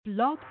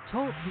Blog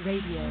Talk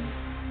Radio.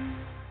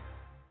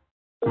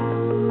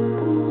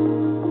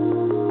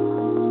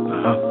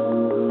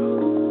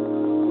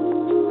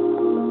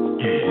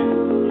 Yeah.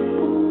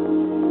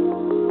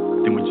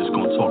 Then we just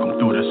gonna talk them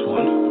through this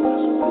one.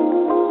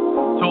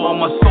 To all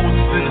my soldiers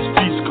in the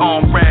streets,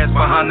 comrades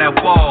behind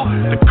that wall.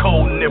 The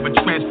code never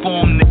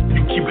transformed, nigga,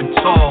 you keep it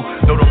tall.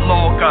 Though the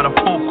law got a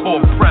full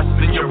court press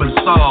and you're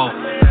resolved.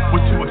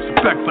 What you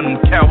expect from them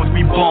cowards,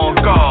 we born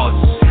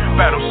guards.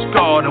 Battle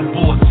scarred and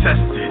war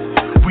tested.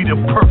 We the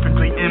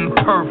perfectly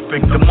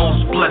imperfect, the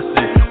most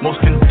blessed. Most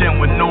condemned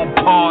with no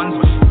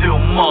pardons, but still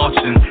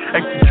marching.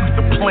 Execute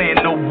the plan,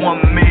 no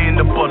one man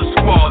but a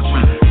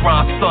squadron.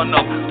 Rise sun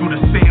up through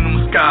the scene,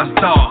 them skies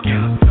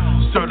darken.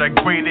 Serve that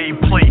grade A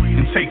plate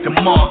and take the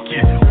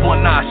market.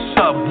 One eye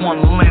shut,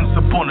 one lens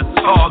upon the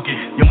target.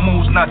 Your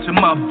moves, not your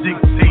mouth,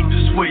 dictate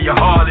just where your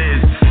heart is.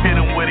 Hit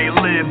them where they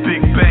live,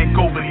 big bank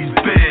over these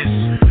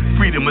beds.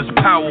 Freedom is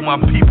power, my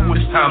people,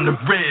 it's time to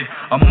rid.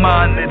 A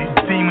mind of these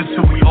demons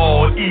till we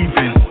all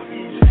even.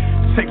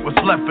 Take what's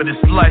left of this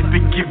life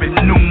and give it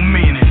new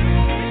meaning.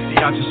 See,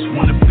 I just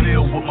wanna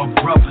build with my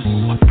brothers.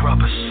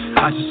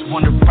 I just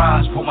wanna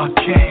rise with my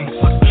kings.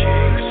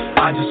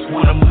 I just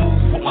wanna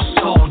move with my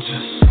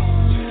soldiers.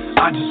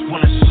 I just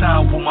wanna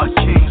shine with my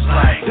kings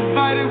like.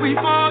 Divided we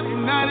fall,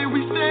 united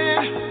we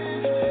stand.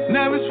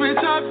 Never switch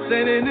up,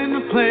 standing in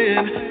the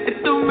plan.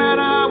 It don't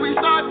matter how we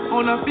start,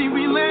 on our feet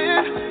we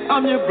land.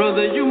 I'm your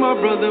brother, you my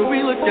brother,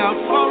 we look out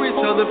for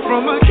each other.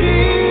 From a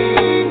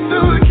king to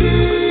a king,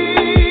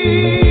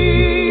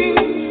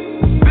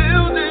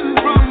 building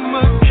from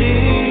a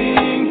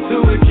king to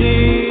a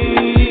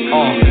king.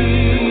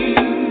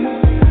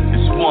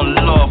 It's one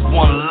love,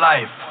 one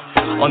life.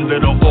 Under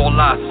the all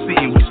I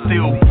seen, we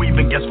still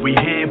breathing. Guess we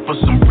here for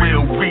some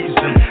real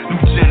reason.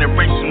 New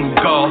generation, new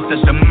gods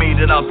that done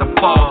made it out the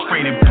fall.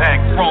 Traded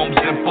back chromes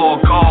and fall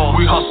calls.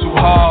 We hustle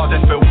hard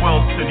and farewell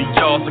to the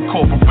yards.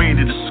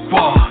 Incorporated a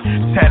squad.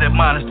 Tatted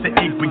minus the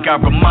ink, we got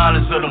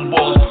reminders of them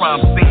walls.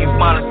 Crime scenes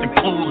minus the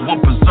clues,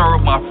 won't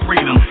preserve my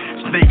freedom.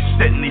 Snakes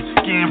setting their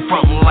skin,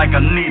 frontin' like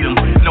I need them.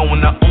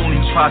 Knowing I only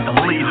tried to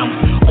lead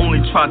them,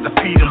 only tried to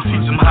feed them.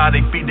 Teach them how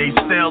they feed they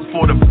cells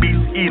for the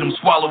beasts eat them,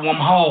 swallow them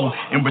whole.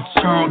 In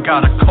return,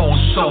 got a cold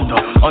shoulder.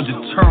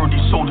 Undeterred,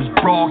 these soldiers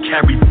broad,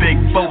 carry big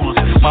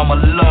boulders. Mama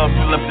love,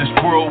 you left this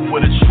world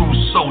with a true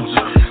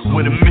soldier.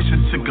 With a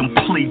mission to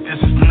complete, this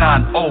is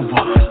not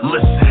over.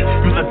 Listen,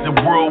 you left the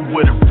world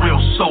with a real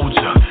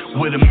soldier.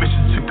 With a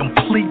mission to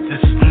complete,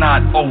 this is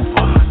not over.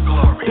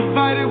 Glory.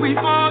 Divided we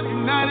fall,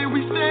 united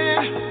we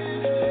stand.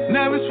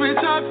 Never switch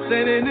up,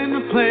 standing in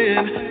the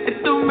plan.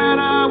 It don't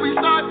matter how we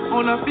start,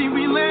 on our feet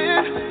we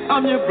land.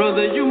 I'm your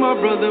brother, you my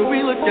brother,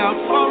 we look out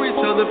for each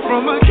other.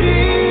 From a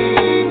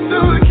king to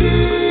a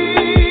king,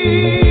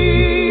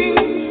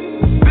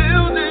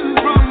 building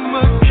from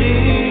a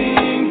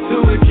king to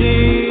a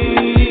king.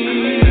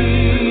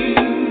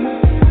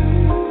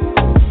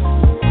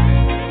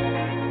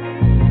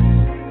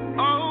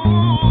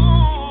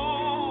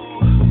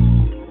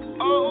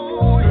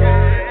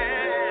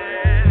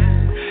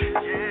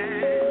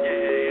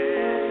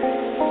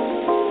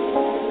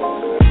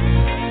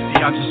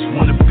 I just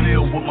wanna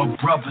build with my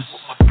brothers.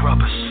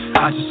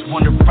 I just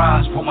wanna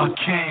rise with my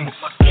kings.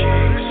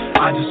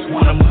 I just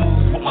wanna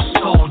move with my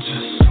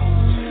soldiers.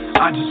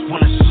 I just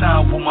wanna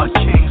shine with my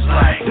kings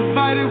like.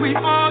 Divided we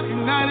fall,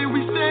 united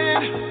we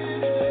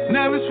stand.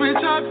 Never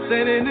switch up,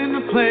 standing in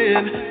the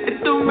plan.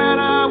 It don't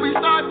matter how we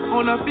start,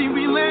 on our feet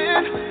we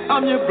land.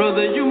 I'm your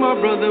brother, you my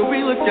brother,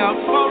 we look out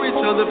for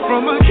each other.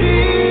 From a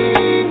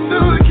king to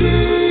a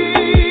king,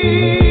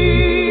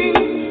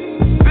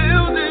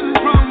 building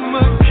from a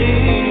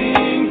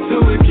king to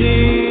a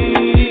king.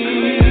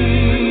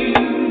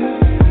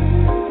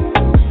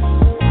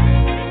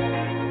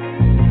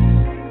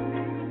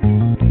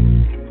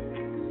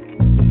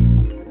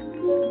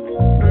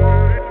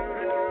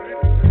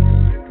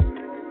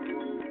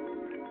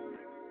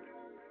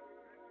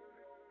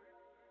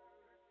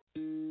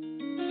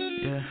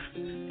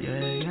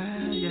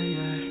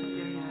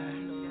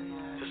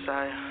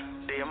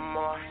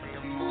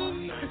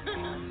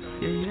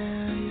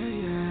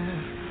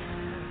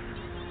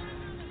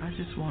 I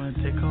just wanna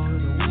take over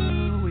the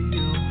world with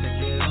you.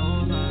 Take it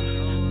over.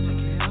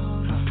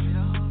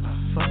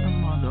 Fuck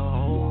them other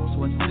hoes,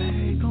 what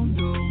they gon'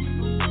 do?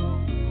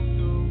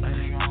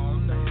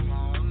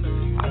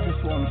 I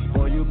just wanna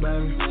spoil you,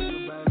 baby.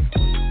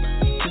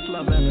 Just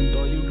love and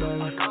adore you,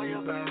 baby.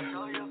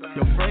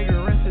 Your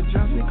fragrance, it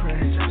drives me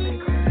crazy.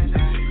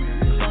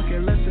 Fuck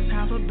it, let's just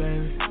have a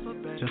baby.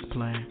 Just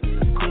play.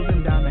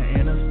 Cruising down the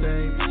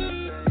interstate.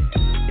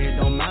 It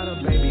don't matter,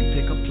 baby,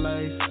 pick a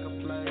place.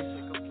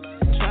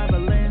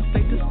 Traveling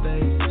state to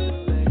state.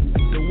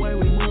 The way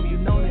we move, you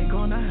know they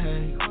gonna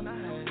hate.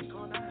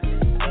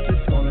 I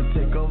just wanna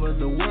take over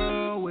the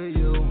world with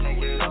you.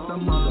 Fuck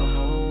them other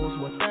hoes,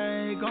 what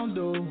they gon'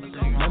 do?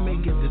 Let me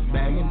get this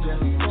bag and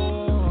just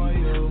for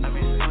you,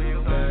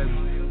 baby.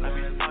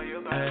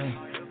 Hey,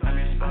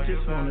 I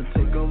just wanna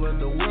take over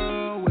the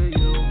world with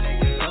you.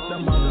 Fuck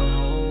them other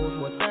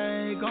hoes, what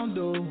they gon'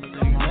 do?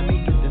 Let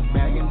me get this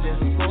bag and just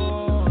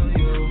for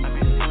you.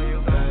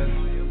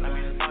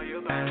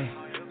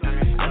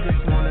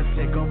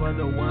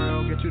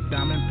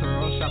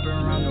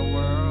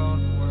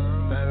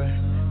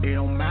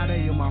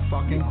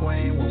 fucking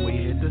queen. When we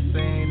hit the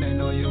scene, they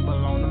know you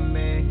belong to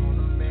me,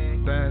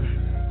 baby.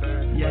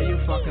 Yeah, you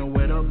fucking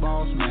with a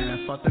boss,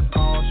 man. Fuck the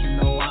cost, you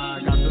know I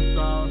got the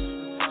sauce,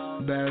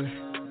 baby.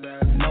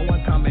 No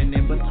one coming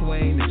in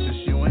between, it's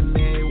just you and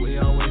me. We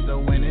always the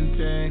winning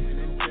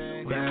team,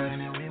 baby.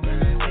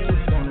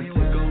 Just wanna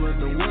take over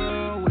the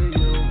world with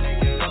you.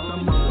 Fuck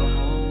them other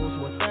hoes,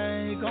 what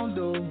they gon'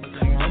 do?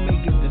 Let me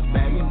get this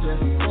bag and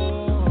just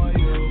for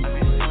you,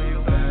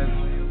 baby.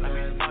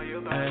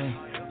 Hey,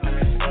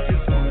 I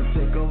just wanna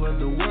take over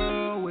the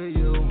world with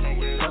you.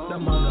 Fuck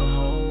them other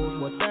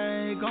hoes, what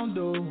they gon'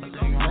 do?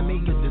 Let me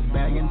get this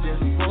bag and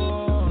just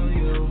for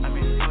you,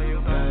 baby.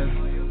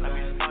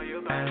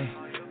 Hey,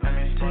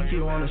 take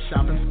you on a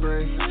shopping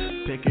spree.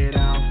 Pick it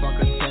out,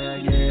 fuck a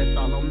tag, yeah, it's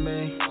all on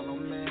me.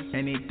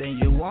 Anything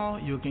you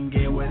want, you can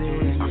get with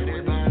it.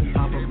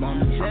 Hop up on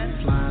the jet,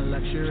 flying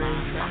luxury.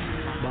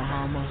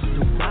 Bahamas,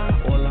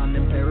 Dubai, or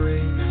London,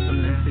 Paris.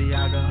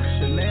 Balenciaga,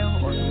 Chanel,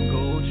 or some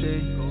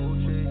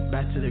Gucci.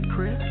 Back to the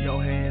crib,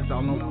 your hands all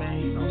on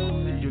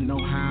me. You know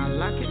how I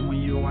like it when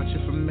you watch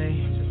it for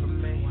me.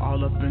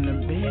 All up in the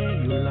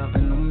bed, you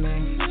loving on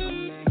me.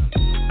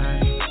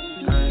 Hey,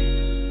 hey,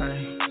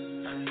 hey.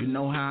 You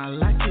know how I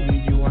like it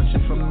when you watch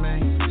it for me.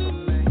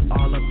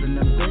 All up in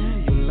the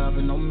bed, you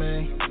loving on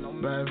me,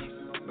 baby.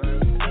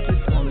 I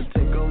just wanna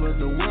take over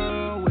the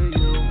world with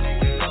you.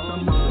 Fuck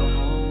some other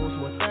hoes,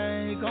 what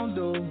they gon'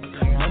 do?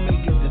 Let me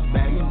get this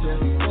bag and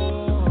just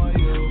for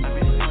you,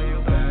 baby.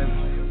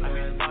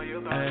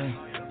 Hey,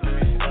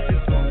 I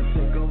just wanna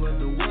take over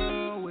the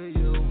world with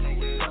you.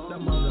 Fuck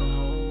some other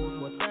hoes,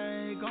 what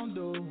they gon'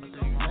 do?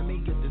 Let me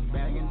get this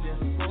bag and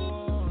just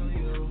for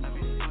you,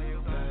 baby.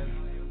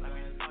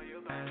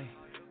 Hey,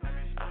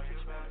 I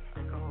just wanna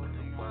take over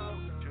the world.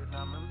 Your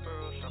diamond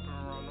pearls shopping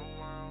around the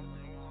world.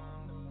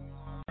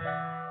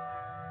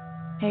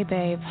 Hey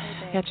babe,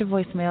 got your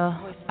voicemail.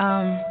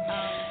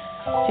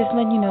 Just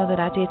letting you know that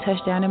I did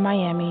touch down in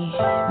Miami.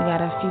 We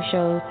got a few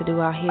shows to do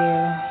out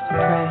here, some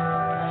press,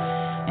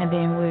 and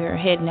then we're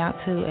heading out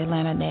to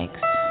Atlanta next.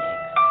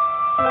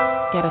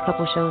 Got a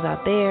couple shows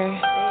out there,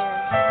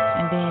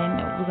 and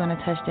then we're gonna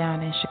touch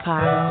down in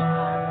Chicago.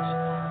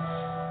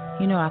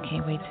 You know I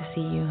can't wait to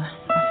see you.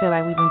 I feel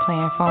like we've been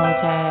playing phone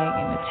tag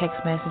and the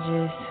text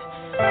messages.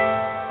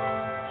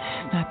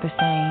 It's not the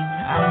same.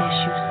 I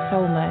miss you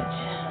so much.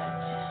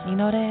 You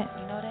know that?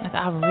 Like,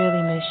 I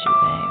really miss you,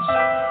 babe.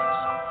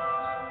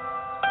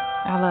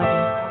 I love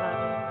you.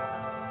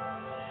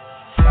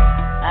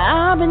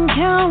 I've been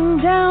counting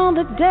down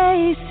the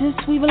days since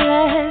we've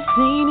last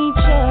seen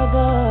each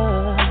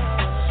other,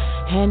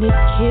 and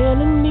it's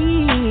killing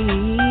me.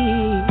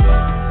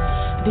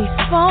 These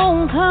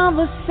phone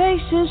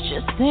conversations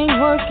just ain't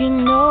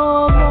working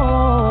no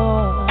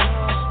more.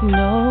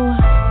 No,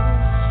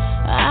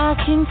 I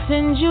can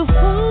send you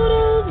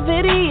photos,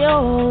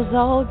 videos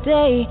all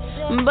day,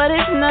 but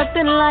it's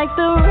nothing like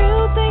the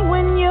real thing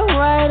when you're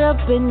right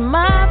up in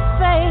my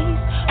face.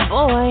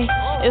 Boy,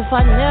 if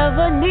I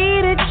never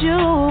needed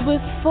you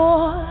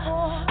before,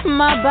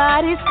 my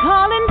body's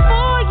calling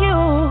for you.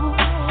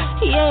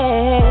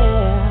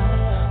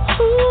 Yeah.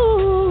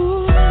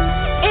 Ooh.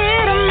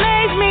 It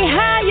amazes me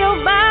how your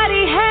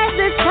body has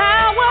this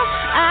power.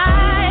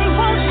 I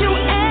want you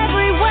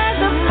everywhere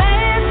the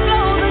fans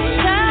blow the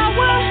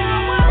shower.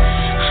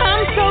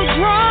 I'm so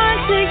drawn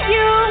to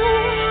you.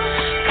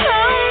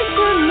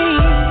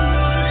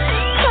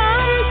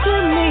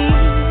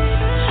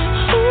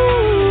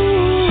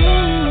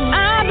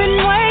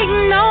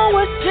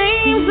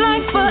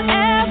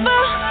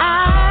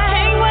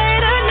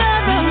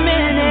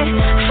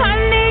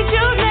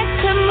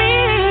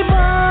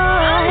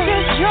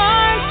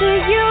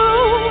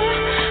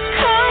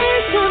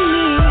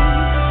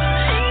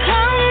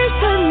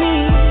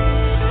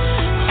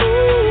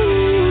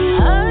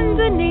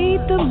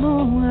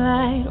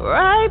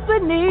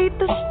 Beneath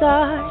the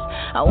stars,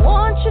 I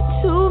want you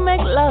to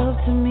make love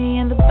to me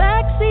in the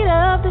backseat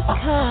of this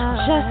car.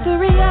 Just the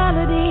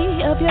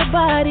reality of your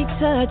body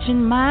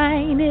touching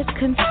mine is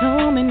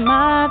consuming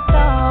my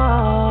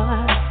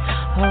thoughts.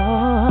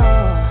 Oh,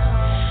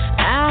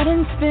 I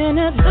done spent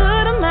a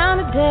good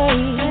amount of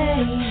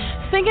days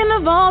thinking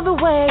of all the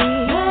ways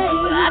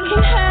I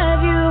can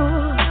have you.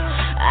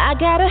 I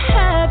gotta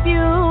have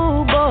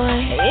you,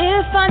 boy.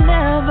 If I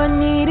never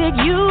needed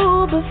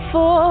you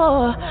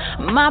before,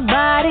 my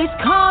body's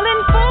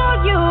calling for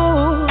you.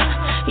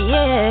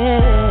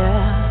 Yeah.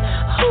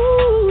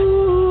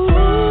 Ooh.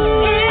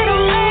 It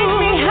amazes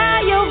me how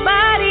your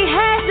body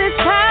has this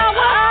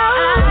power.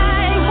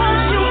 I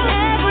want you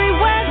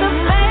everywhere the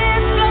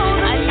fans blow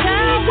the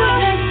shower.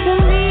 Next to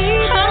me,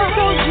 I'm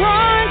so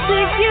drawn to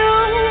you.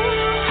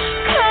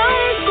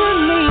 Come to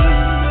me,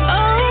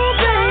 oh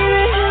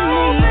baby,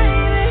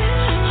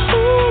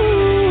 ooh.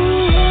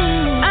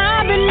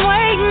 I've been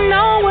waiting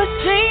on what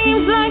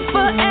seems like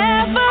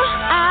forever.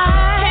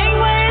 I can't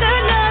wait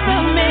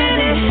another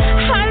minute.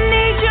 I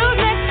need you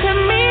next to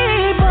me.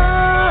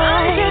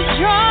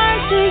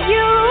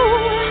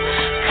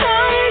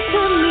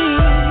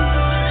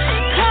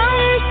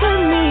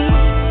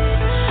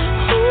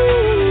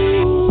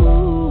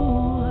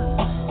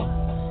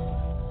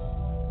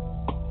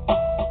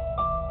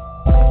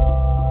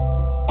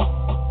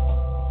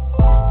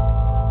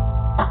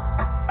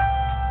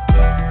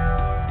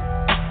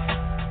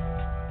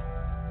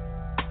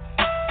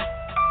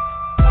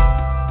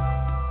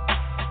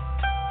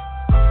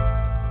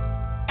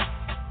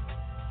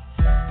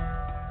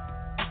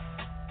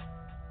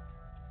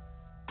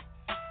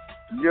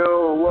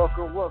 Yo,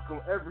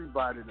 welcome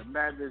everybody to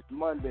Madness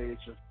Monday.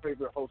 It's your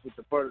favorite host at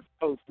the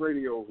Post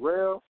Radio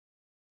Rail.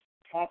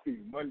 Happy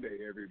Monday,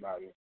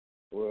 everybody.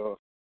 Well,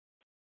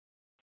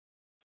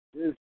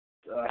 it's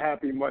a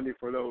happy Monday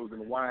for those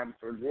in warm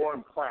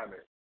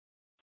climate.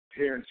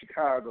 Here in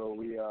Chicago,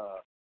 we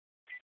got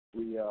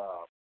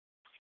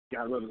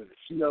a little bit of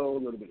snow, a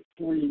little bit of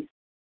sleet.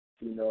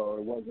 You know,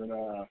 it wasn't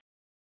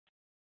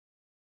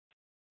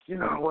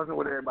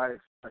what everybody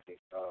expected.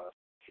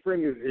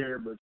 Spring is here,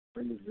 but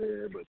spring is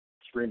there, but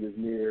spring is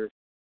near.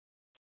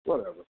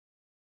 Whatever.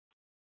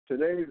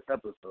 Today's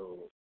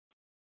episode,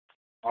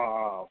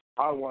 I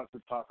want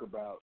to talk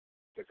about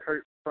the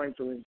Kirk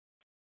Franklin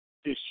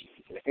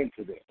issue, the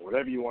incident,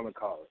 whatever you want to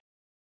call it.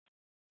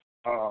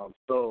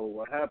 So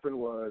what happened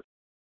was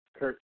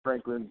Kirk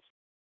Franklin's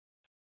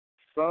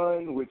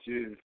son, which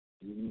is,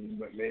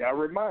 may I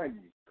remind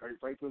you, Kirk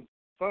Franklin's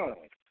son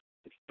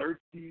is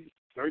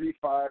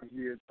 35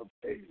 years of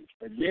age.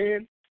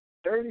 Again,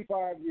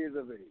 35 years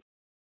of age.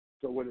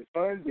 So what his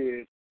son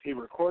did, he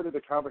recorded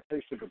a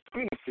conversation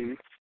between the two,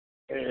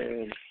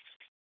 and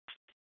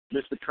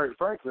Mr. Kirk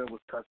Franklin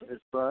was cussing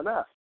his son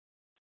out.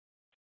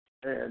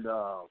 And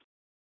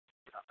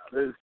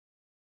there's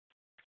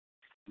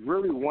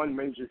really one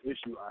major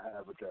issue I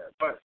have with that.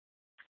 But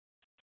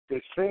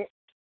it sent,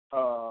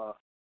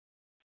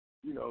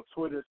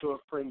 Twitter to a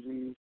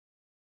frenzy,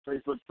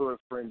 Facebook to a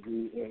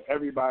frenzy, and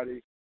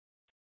everybody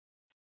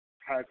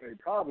has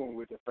a problem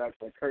with the fact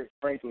that Kirk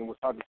Franklin was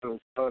talking to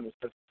his son in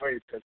such a way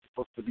that's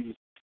supposed to be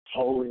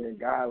holy and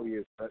godly,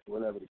 as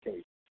whatever the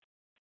case.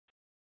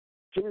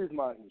 Here's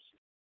my issue.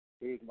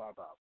 Here's my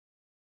problem.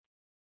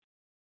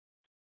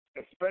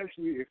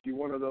 Especially if you're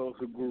one of those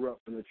who grew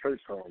up in a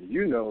church home,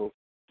 you know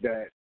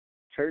that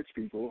church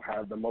people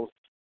have the most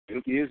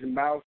filthiest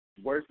mouth,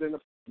 worse than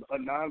a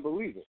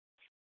non-believer.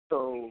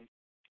 So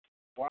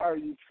why are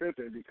you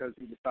tripping because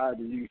you decided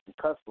to use the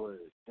cuss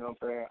words? You know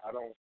what I'm saying?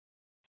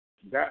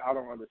 I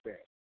don't understand.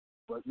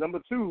 But number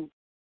two,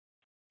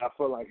 I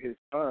feel like his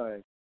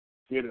son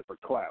did it for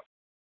clout.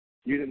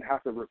 You didn't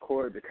have to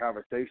record the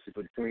conversation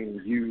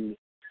between you,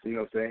 you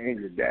know what I'm saying, and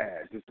your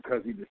dad just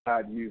because he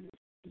decided to use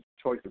the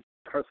choice of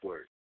curse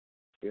words.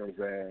 You know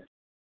what I'm saying?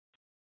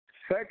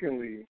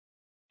 Secondly,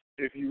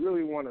 if you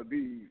really want to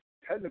be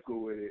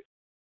technical with it,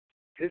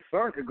 his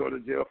son could go to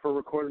jail for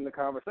recording the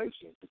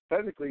conversation.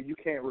 Technically, you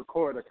can't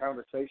record a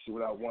conversation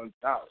without one's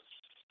knowledge.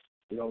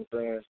 You know what I'm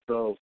saying?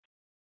 So,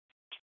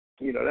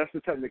 that's the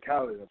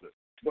technicality of it.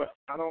 But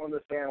I don't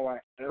understand why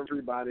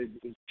everybody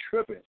is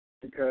tripping,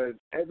 because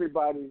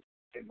everybody,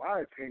 in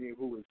my opinion,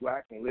 who is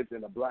black and lives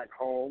in a black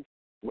home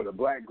with a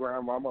black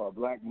grandmama or a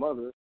black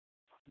mother,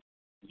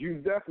 you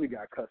definitely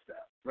got cussed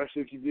out,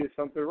 especially if you did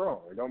something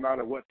wrong. It don't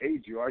matter what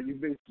age you are,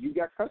 you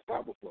got cussed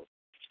out before.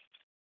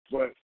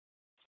 But,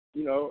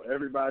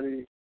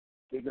 everybody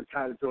is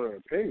entitled to their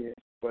opinion,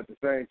 but at the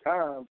same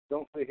time,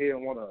 don't sit here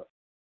and want to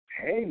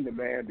hang the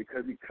man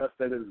because he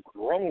cussed at his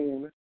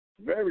grown,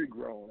 very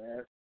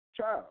grown-ass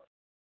child.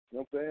 You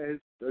know what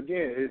I'm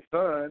saying? His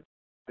son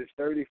is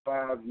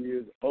 35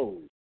 years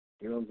old.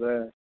 You know what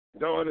I'm saying?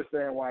 Don't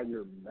understand why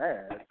you're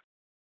mad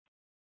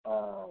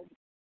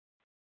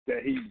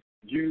that he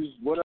used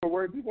whatever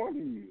word he wanted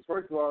to use.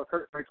 First of all,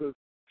 Kirk Franklin's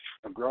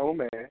a grown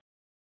man.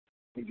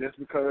 And just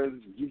because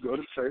you go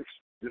to church,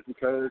 just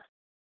because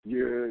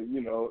you're,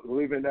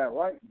 living that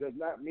life, does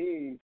not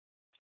mean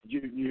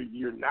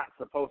you're not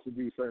supposed to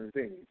do certain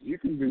things. You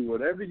can do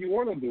whatever you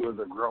want to do as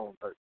a grown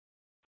person.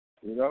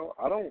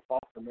 I don't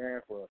fault the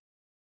man for,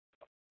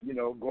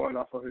 going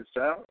off of his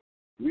child.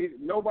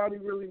 Nobody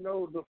really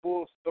knows the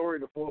full story,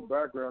 the full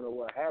background of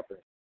what happened.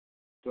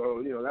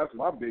 So, that's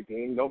my big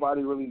thing.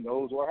 Nobody really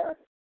knows what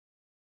happened.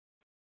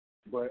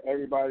 But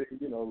everybody,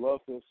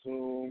 loves to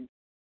assume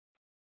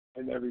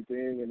and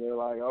everything, and they're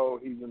like, oh,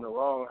 he's in the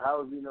wrong.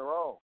 How is he in the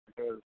wrong?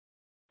 Because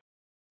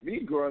me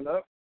growing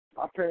up,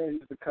 my parents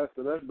used to cuss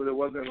at us, but it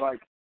wasn't like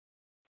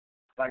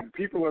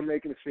people are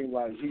making it seem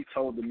like he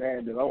told the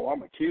man that, oh, I'm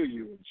going to kill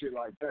you and shit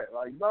like that.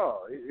 Like, no,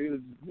 it was,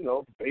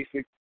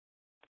 basic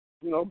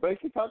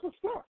type of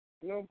stuff.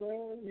 You know what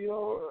I'm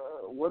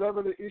saying?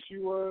 Whatever the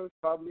issue was,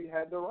 probably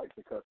had the right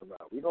to cuss him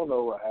out. We don't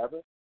know what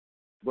happened.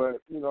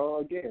 But,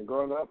 again,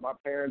 growing up, my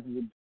parents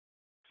would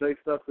say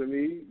stuff to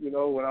me,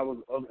 when I was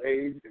of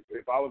age.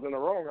 If I was in the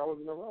wrong, I was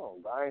in the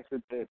wrong. But I ain't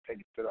sit there and take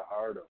it to the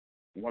heart or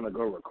want to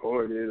go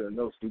record it or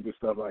no stupid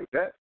stuff like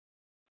that.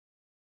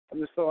 I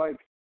just feel like,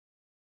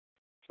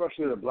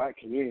 especially the black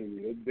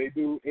community, they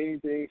do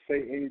anything,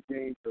 say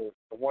anything to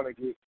want to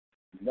get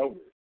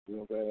noticed. You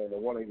know what I'm saying? They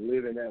want to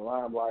live in that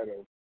limelight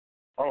of,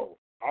 oh,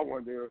 I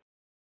wonder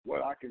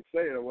what I can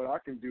say or what I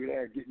can do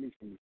there and get me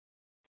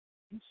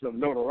some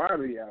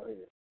notoriety out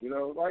here.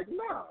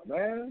 Nah,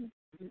 man.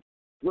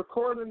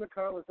 Recording the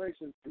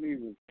conversation to me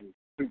was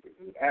stupid.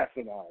 It was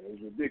asinine. It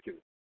was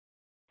ridiculous.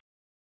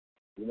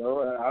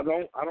 I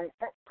don't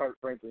fault Kirk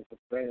Franklin for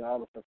saying all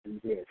the stuff he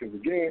did. Because,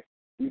 again,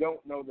 we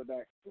don't know the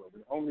backstory.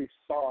 We only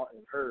saw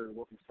and heard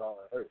what we saw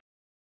and heard.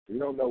 We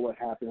don't know what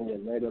happened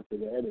and led up to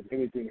that. If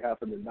anything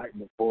happened the night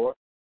before,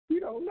 we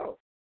don't know.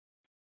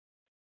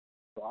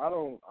 So I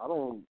don't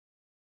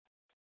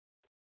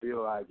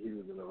feel like he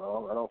was in the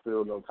wrong. I don't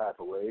feel no type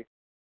of way.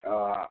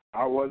 I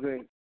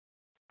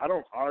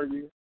don't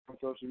argue on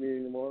social media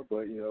anymore,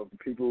 but, if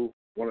people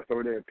want to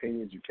throw their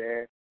opinions, you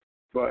can.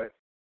 But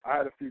I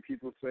had a few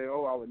people say,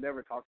 oh, I would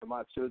never talk to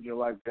my children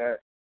like that,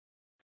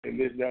 and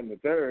this, that, and the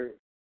third.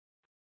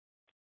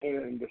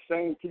 And the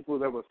same people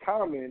that was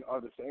commenting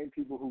are the same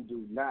people who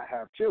do not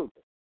have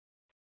children.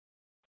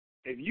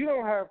 If you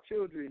don't have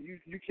children,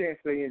 you can't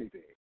say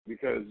anything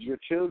because your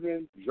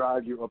children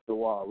drive you up the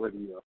wall, whether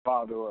you're a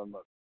father or a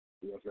mother.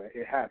 You know what I'm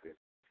saying? It happens.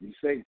 You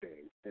say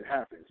things. It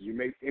happens. You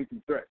make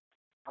empty threats.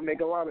 I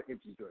make a lot of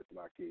empty threats to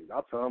my kids.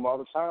 I tell them all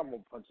the time I'm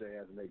going to punch their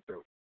ass in their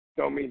throat.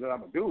 Don't mean that I'm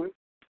going to do it.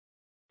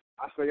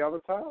 I say all the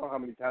time how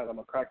many times I'm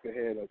going to crack their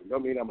head open.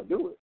 Don't mean I'm going to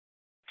do it.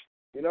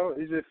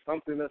 It's just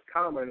something that's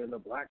common in a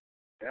black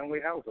family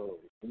household.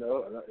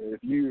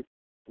 If you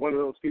one of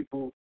those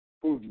people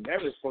who've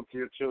never spoke to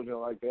your children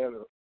like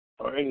that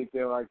or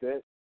anything like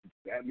that,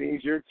 that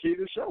means your kid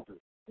is sheltered.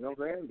 You know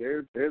what I'm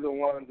saying? They're the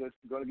ones that's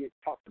going to get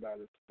talked about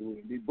at school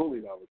and be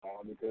bullied all the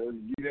time because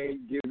you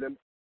ain't giving them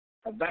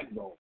a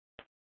backbone.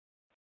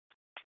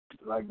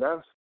 Like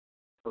that's,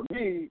 for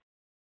me,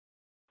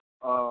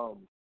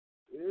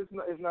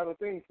 it's not a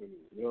thing for me.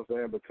 You know what I'm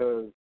saying?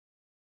 Because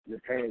your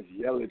parents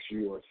yell at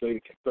you or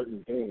say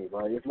certain things.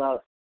 Like it's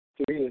not,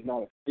 to me, it's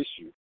not an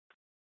issue.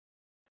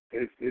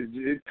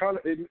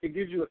 It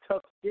gives you a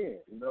tough skin.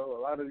 A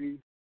lot of these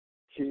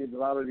kids, a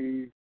lot of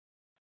these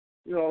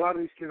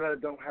kids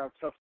that don't have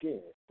tough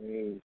skin.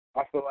 And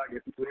I feel like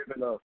if you live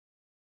in a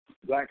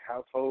black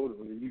household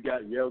and you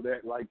got yelled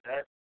at like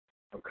that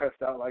or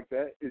cussed out like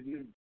that, it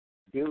just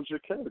builds your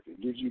character.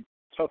 It gives you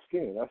tough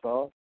skin. That's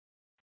all.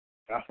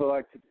 I feel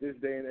like this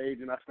day and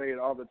age, and I say it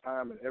all the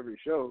time in every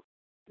show,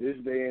 this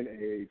day and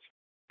age,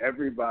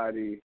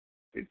 everybody,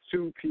 it's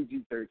too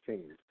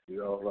PG-13.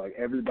 Like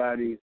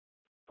everybody's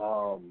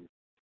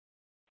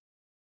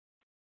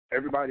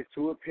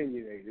too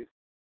opinionated.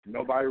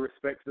 Nobody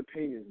respects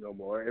opinions no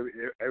more.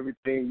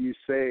 Everything you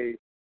say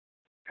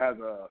has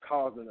a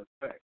cause and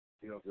effect.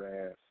 You know what I'm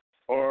saying?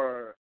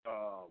 Or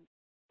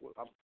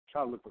I'm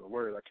trying to look for the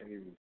word. I can't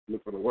even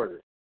look for the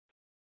word.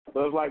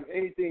 So it's like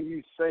anything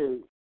you say,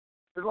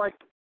 it's like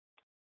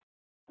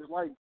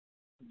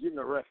getting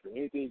arrested.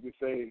 Anything you can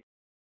say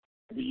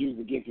can be used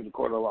against you in the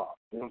court of law.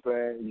 You know what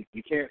I'm saying?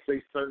 You can't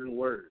say certain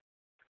words.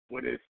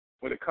 When it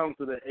comes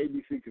to the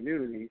ABC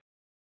community,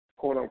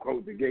 quote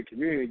unquote, the gay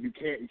community, you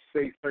can't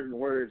say certain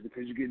words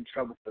because you get in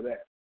trouble for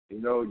that. You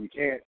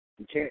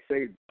can't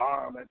say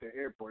bomb at the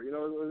airport.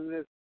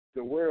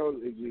 The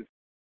world is just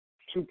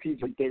too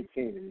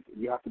PG-13.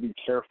 You have to be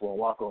careful and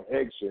walk on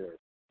eggshells.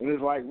 And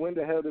it's like, when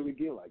the hell did we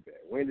get like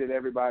that? When did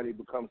everybody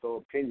become so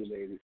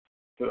opinionated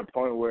to the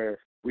point where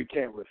we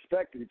can't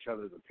respect each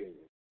other's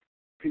opinions?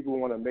 People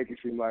want to make it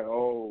seem like,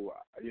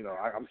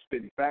 I'm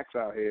spitting facts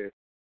out here,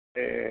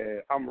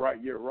 and I'm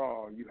right, you're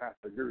wrong. You have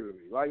to agree with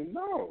me. Like,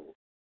 no.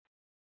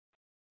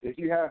 If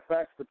you have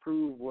facts to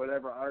prove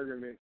whatever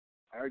argument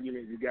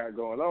you got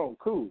going on,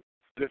 cool.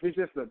 But if it's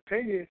just an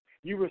opinion,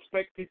 you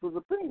respect people's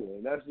opinion,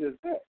 and that's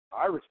just that.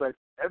 I respect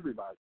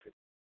everybody's opinion.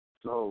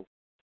 So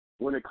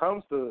when it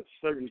comes to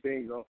certain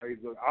things on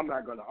Facebook, I'm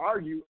not going to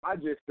argue. I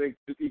just think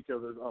to each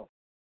other's own.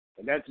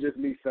 And that's just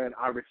me saying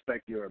I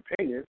respect your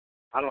opinion.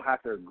 I don't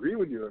have to agree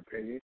with your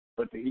opinion,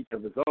 but to each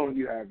of his own.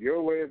 You have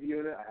your way of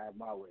viewing it, I have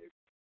my way of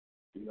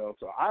viewing it.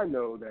 So I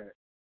know that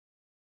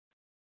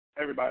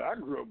everybody I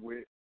grew up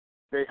with,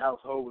 their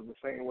household was the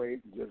same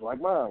way just like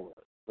mine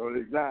was. So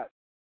it's not,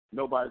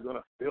 nobody's going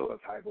to feel a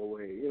type of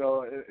way.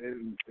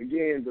 And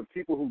again, the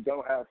people who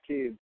don't have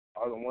kids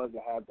are the ones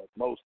that have the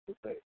most to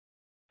say.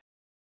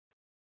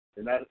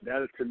 And that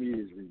to me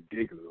is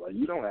ridiculous. Like,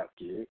 you don't have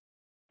kids.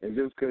 And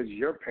just because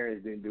your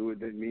parents didn't do it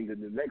doesn't mean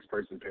that the next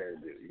person's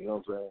parents did it. You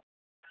know what I'm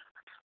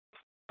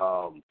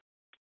saying?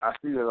 I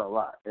see that a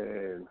lot.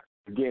 And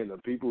again, the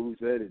people who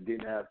said it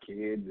didn't have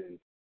kids and,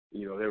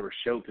 they were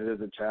sheltered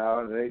as a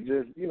child, and they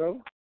just, they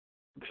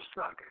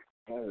suck.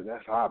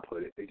 That's how I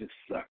put it. They just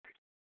suck.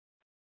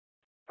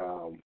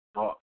 I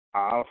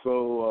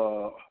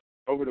also,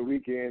 over the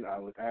weekend, I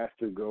was asked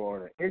to go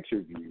on an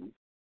interview.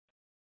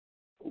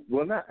 I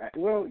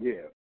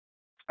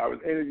was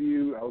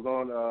interviewed. I was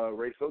on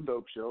Ray So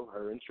Dope show,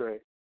 her and Trey.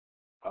 It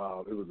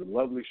was a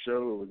lovely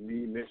show. It was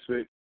me,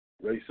 Misfit,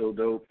 Ray So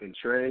Dope, and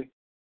Trey.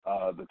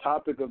 The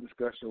topic of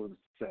discussion was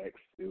sex.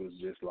 It was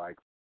just like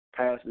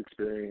past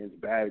experience,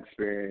 bad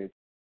experience,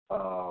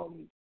 a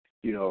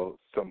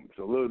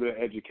little bit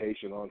of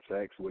education on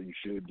sex, what you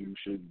should do,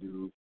 shouldn't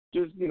do.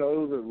 Just, it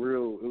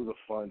was a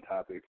fun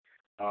topic.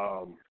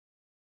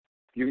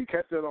 You can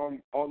catch it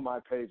on my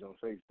page on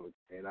Facebook,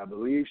 and I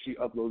believe she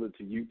uploaded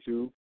to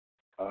YouTube.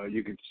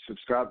 You can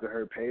subscribe to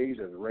her page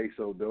as Ray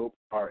So Dope,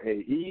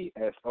 RaeSodope.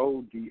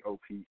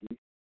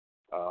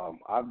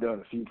 I've done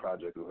a few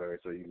projects with her,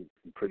 so I'm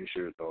pretty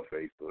sure it's on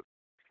Facebook.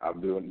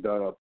 I've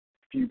done a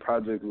few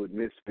projects with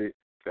Misfit.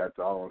 That's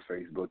all on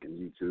Facebook and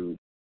YouTube.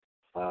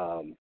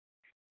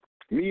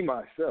 Me,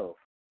 myself,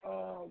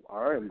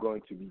 I am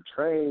going to be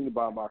trained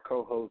by my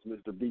co-host,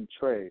 Mr. B.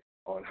 Trey,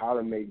 on how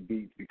to make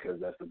beats because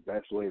that's the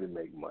best way to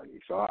make money.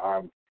 So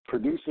our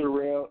producer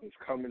rail is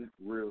coming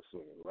real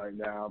soon. Right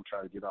now, I'm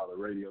trying to get all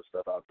the radio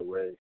stuff out the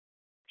way.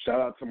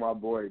 Shout out to my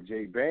boy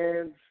Jay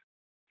Bands.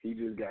 He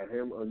just got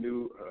him a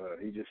new.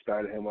 He just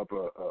started him up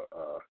a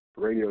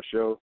radio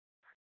show.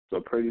 So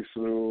pretty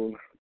soon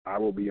I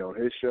will be on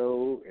his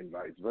show and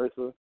vice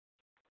versa.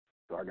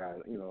 So I got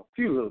a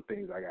few little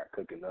things I got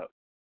cooking up.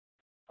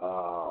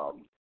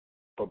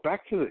 But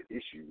back to the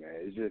issue, man.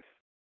 It's just,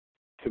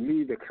 to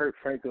me, the Kirk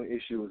Franklin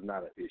issue is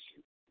not an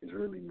issue. It's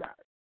really not.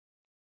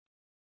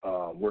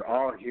 We're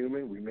all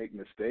human. We make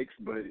mistakes,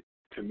 but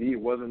to me,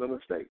 it wasn't a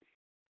mistake.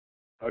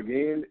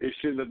 Again, it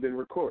shouldn't have been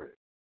recorded.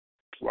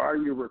 Why are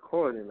you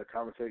recording the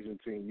conversation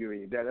between you and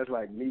your dad? That's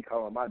like me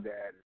calling my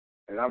dad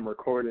and I'm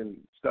recording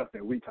stuff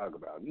that we talk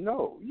about.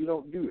 No, you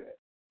don't do that.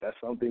 That's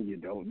something you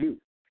don't do.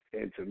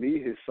 And to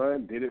me, his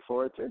son did it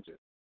for attention.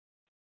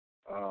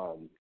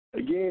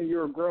 Again,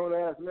 you're a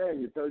grown-ass man.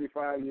 You're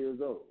 35 years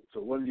old.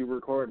 So what are you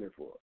recording it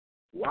for?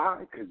 Why?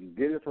 Because you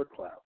did it for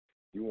clout.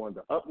 You wanted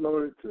to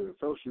upload it to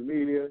social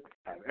media,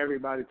 have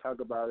everybody talk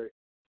about it.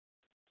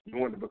 You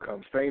wanted to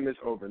become famous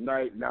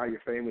overnight. Now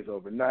you're famous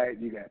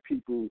overnight. You got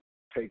people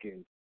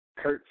taking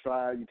Kurt's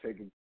side.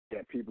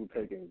 Got people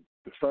taking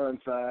the son's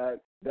side.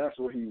 That's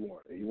what he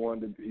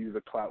wanted. He was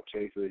a clout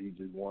chaser. He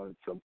just wanted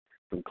some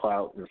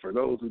clout. And for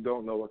those who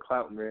don't know what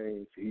clout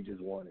means, he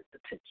just wanted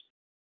attention.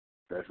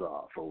 That's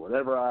all. For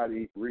whatever odd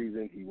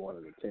reason, he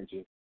wanted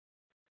attention.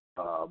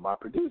 My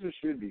producer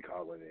should be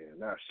calling in.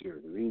 Not sure.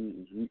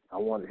 I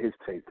wanted his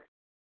take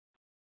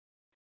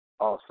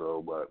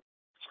also, but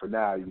for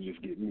now, you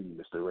just get me,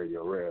 Mr.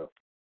 Radio Rail.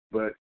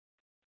 But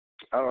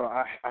I don't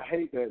know. I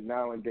hate that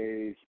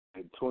nowadays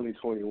in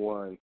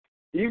 2021,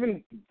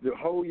 even the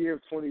whole year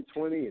of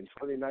 2020 and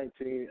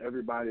 2019,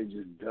 everybody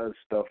just does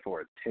stuff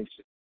for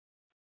attention.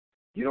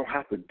 You don't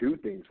have to do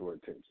things for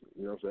attention.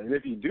 You know what I'm saying? And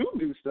if you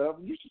do stuff,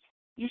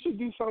 you should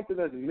do something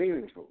that's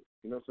meaningful.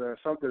 You know what I'm saying?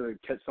 Something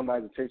to catch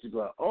somebody's attention.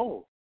 Like,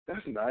 oh,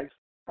 that's nice.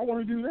 I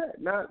want to do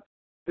that. Not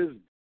this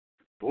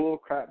bull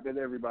crap that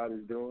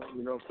everybody's doing.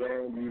 You know what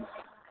I'm saying? These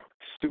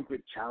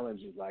stupid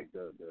challenges like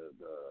the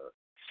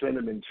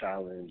cinnamon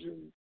challenge,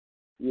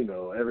 and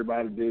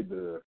everybody did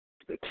the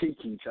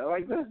tiki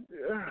challenge. Like that,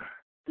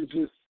 it's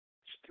just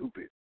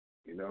stupid.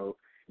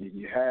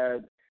 You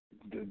had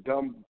the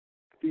dumb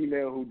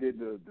female who did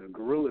the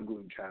Gorilla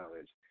Glue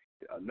challenge.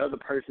 Another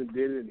person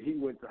did it, and he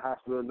went to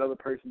hospital. Another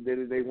person did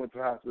it, they went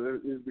to hospital.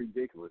 It's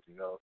ridiculous,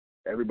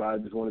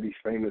 Everybody just want to be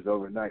famous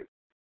overnight.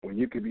 When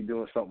you could be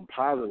doing something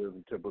positive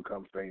to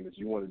become famous,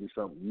 you want to do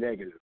something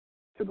negative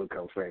to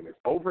become famous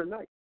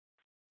overnight.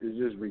 It's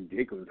just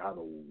ridiculous how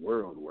the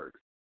world works.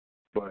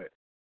 But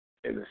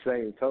in the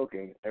same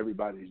token,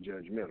 everybody's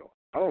judgmental.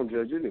 I don't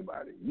judge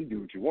anybody. You do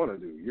what you want to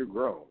do. You're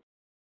grown,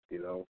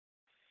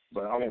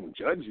 But I won't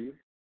judge you.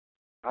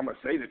 I will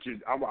say that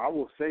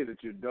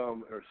you're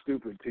dumb or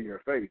stupid to your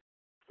face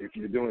if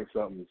you're doing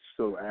something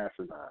so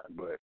asinine.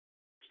 But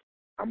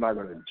I'm not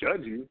going to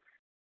judge you.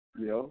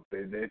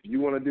 If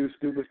you want to do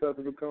stupid stuff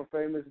to become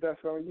famous,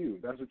 that's on you.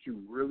 That's what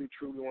you really,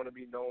 truly want to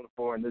be known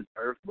for in this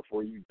earth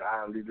before you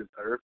die and leave this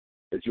earth,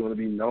 that you want to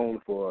be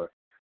known for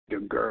the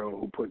girl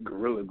who put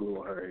Gorilla Glue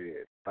on her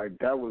head. Like,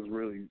 that was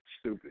really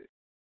stupid.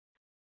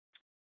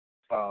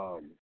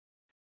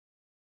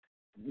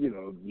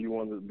 You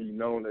want to be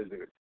known as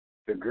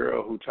the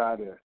girl who tried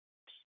to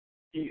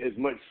eat as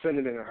much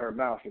cinnamon in her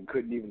mouth and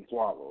couldn't even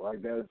swallow. Like,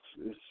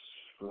 it's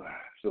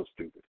so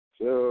stupid.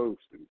 So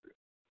stupid.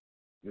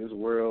 This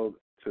world,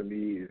 to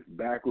me, is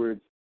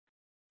backwards.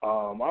 I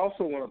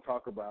also want to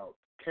talk about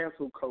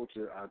cancel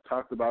culture. I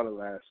talked about it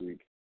last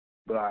week,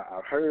 but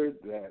I heard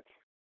that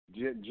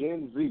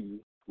Gen Z,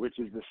 which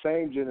is the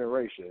same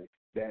generation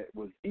that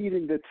was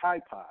eating the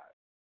Tide Pod,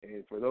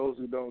 and for those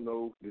who don't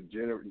know, the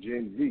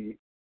Gen Z,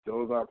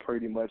 those are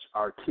pretty much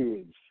our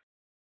kids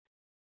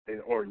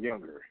or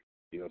younger.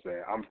 You know what I'm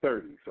saying? I'm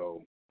 30,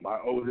 so my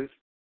oldest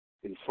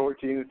is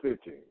 14 and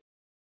 15.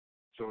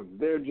 So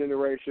their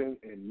generation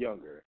and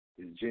younger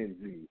is Gen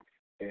Z.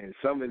 And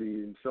some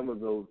of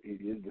those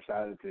idiots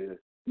decided to,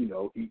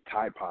 eat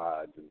Tide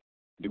Pods and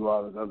do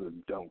all this other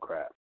dumb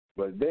crap.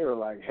 But they were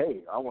like,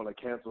 hey, I want to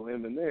cancel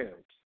Eminem.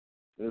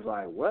 It's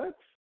like, what?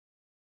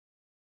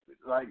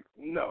 Like,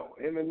 no.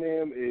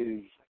 Eminem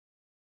is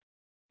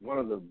one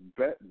of the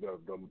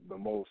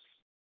most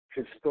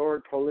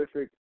historic,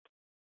 prolific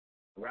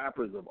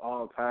rappers of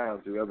all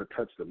time to ever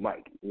touch the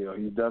mic.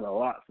 He's done a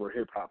lot for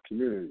hip-hop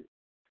community.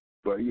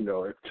 But,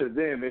 to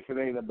them, if it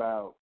ain't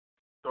about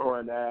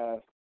throwing ass,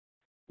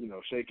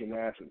 shaking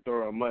ass and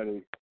throwing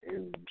money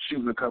and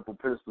shooting a couple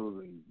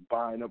pistols and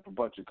buying up a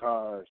bunch of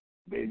cars,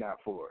 they not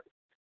for it.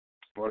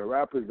 For the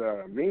rappers that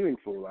are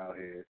meaningful out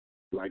here,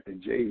 like the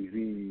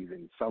Jay-Z's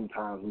and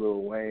sometimes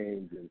Lil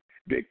Wayne's and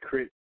Big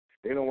Crit,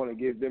 they don't want to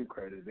give them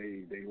credit.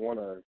 They want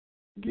to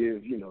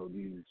give,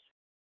 these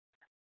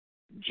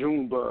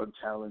Junebug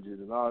challenges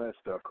and all that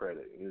stuff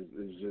credit.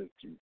 It's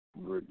just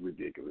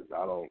ridiculous.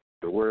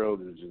 The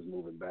world is just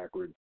moving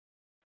backwards.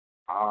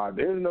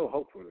 There's no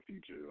hope for the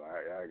future.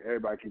 Like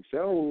everybody keeps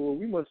saying, oh,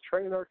 we must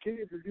train our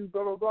kids to do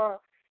blah, blah, blah.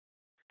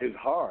 it's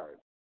hard.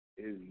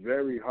 It's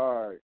very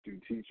hard to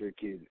teach your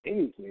kids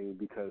anything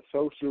because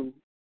social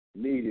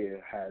media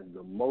has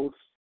the most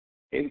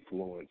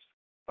influence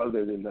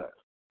other than us.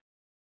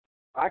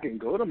 I can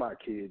go to my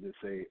kids and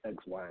say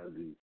X, Y, and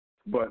Z,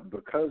 but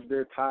because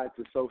they're tied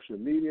to social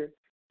media,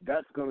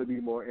 that's going to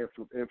be more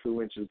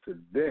influential to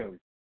them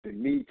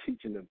than me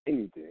teaching them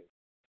anything.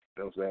 You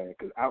know what I'm saying?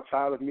 Because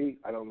outside of me,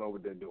 I don't know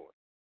what they're doing.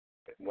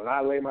 When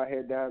I lay my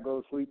head down and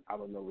go to sleep, I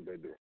don't know what they're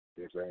doing.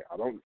 You know what I'm saying? I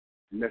don't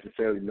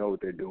necessarily know what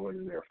they're doing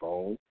in their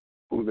phone,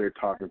 who they're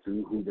talking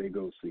to, who they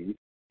go see. You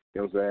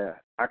know what I'm saying?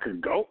 I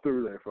could go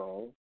through their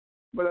phone,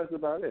 but that's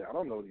about it. I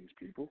don't know these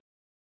people.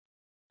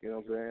 You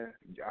know what I'm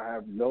saying? I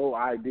have no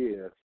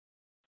idea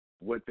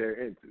what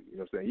they're into. You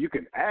know what I'm saying? You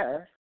can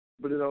ask,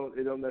 but it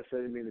don't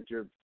necessarily mean that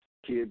your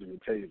kids will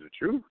tell you the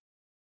truth.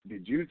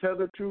 Did you tell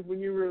the truth when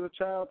you were a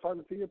child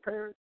talking to your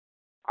parents?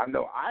 I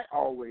know I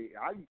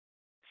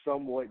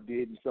somewhat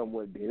did and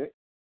somewhat didn't.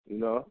 You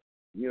know,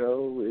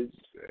 it's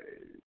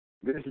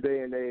this day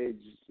and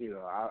age. You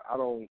know, I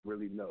don't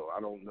really know.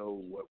 I don't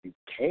know what we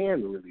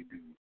can really do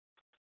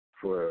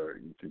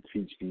to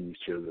teach these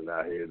children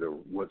out here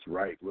what's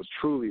right, what's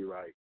truly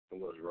right, and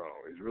what's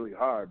wrong. It's really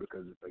hard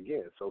because,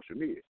 again, social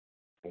media.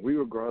 When we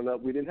were growing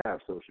up, we didn't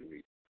have social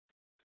media.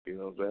 You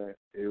know what I'm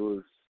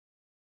saying?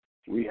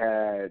 We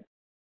had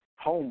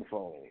home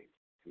phones.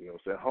 You know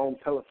what I'm saying? Home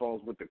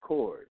telephones with the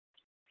cord.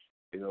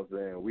 You know what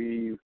I'm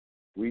saying?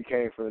 We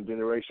came from a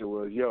generation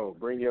where,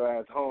 bring your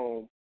ass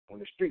home when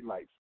the street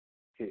lights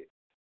hit.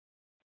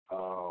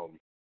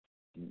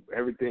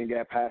 Everything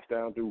got passed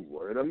down through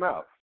word of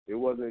mouth. It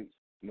wasn't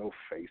no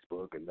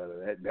Facebook and none of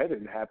that. That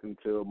didn't happen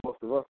until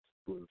most of us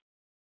was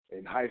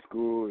in high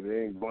school and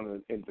then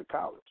going into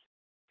college.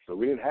 So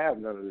we didn't have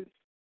none of this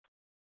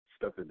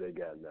stuff that they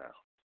got now.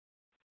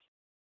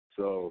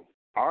 So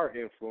our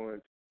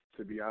influence,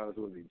 to be honest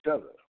with each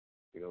other,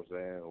 you know what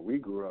I'm saying? We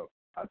grew up,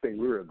 I think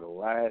we were the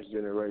last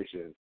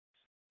generation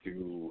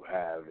to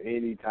have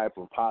any type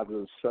of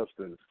positive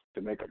substance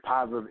to make a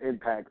positive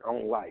impact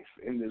on life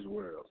in this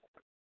world.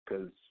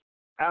 Because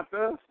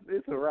after us,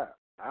 it's a wrap.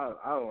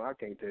 I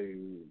can't tell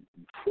you.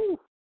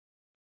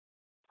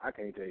 I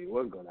can't tell you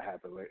what's going to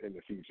happen in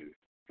the future.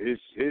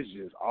 It's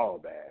just all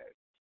bad.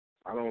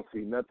 I don't see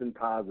nothing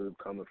positive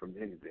coming from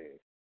anything.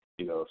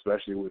 You know,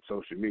 especially with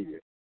social media.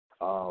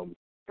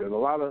 There's a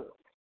lot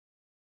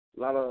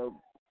of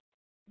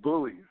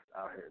bullies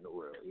out here in the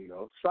world. You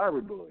know,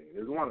 cyberbullying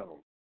is one of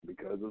them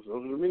because of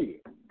social media.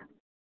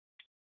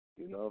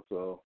 You know,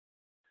 so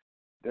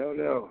don't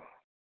know.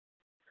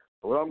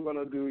 What I'm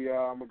gonna do,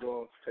 y'all, I'm gonna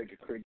go take a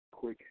quick.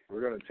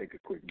 We're gonna take a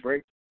quick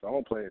break. So I'm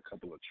gonna play a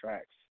couple of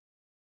tracks.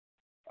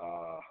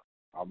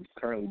 I'm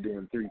currently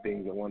doing 3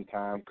 things at one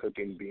time: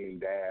 cooking, being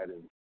dad,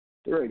 and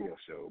the radio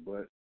show.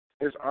 But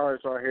this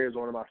artist right here is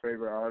one of my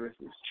favorite artists.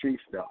 It's Chief,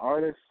 the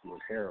artist,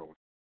 with Heroin.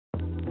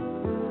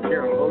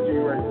 Heroin, OG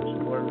Radio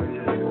Show.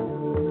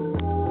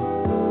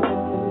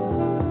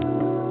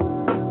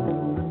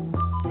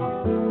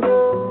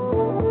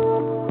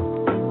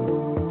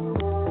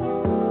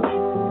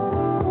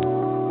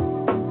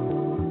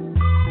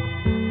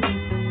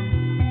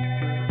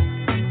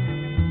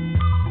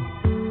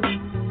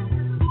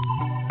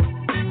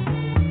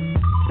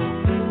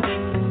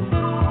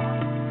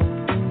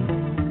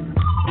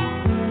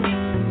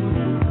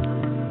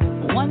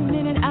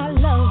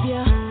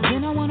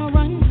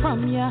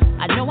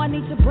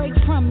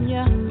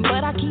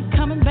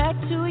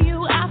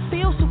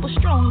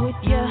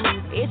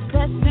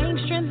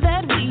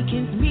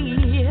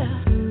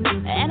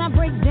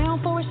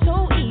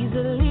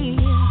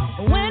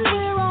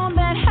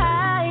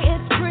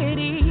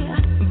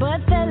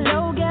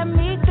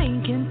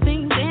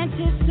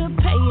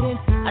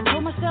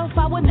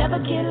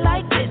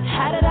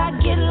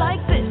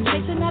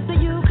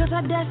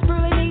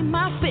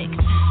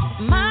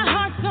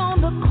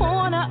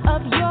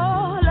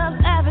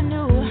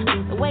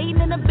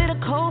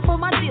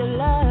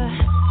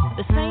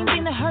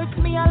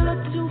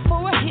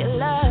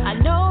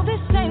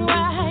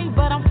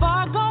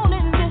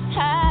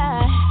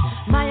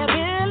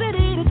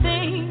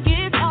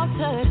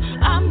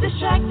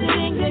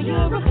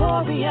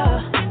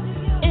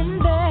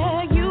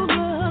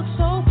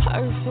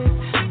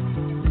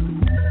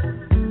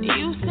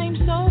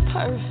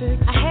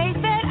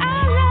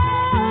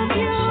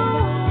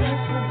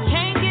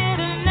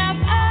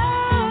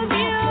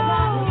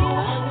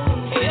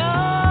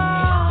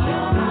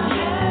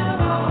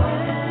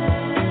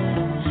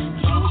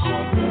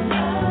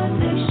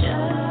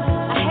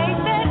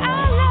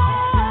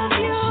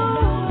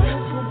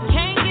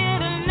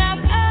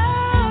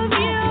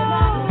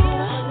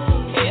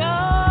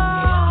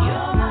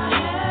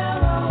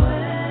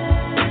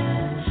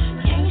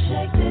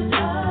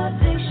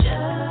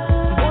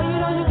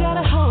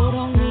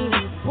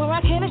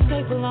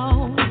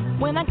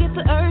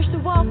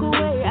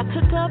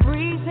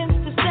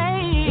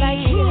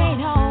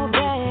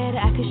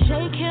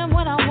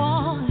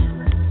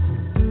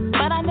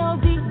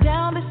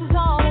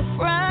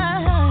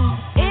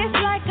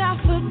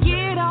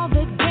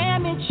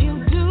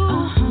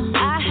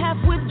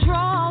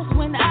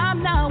 When I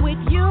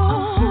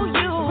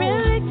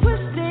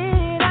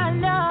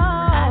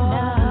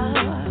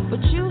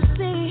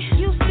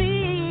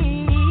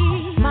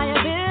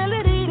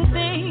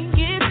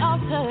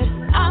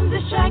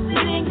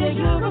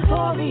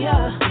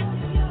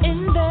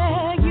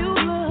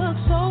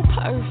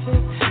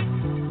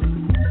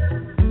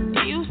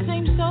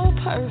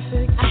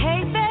perfect. I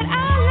hate that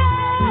I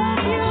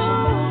love you.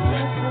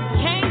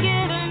 Can't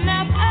get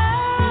enough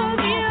of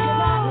you.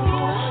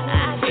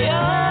 I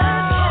feel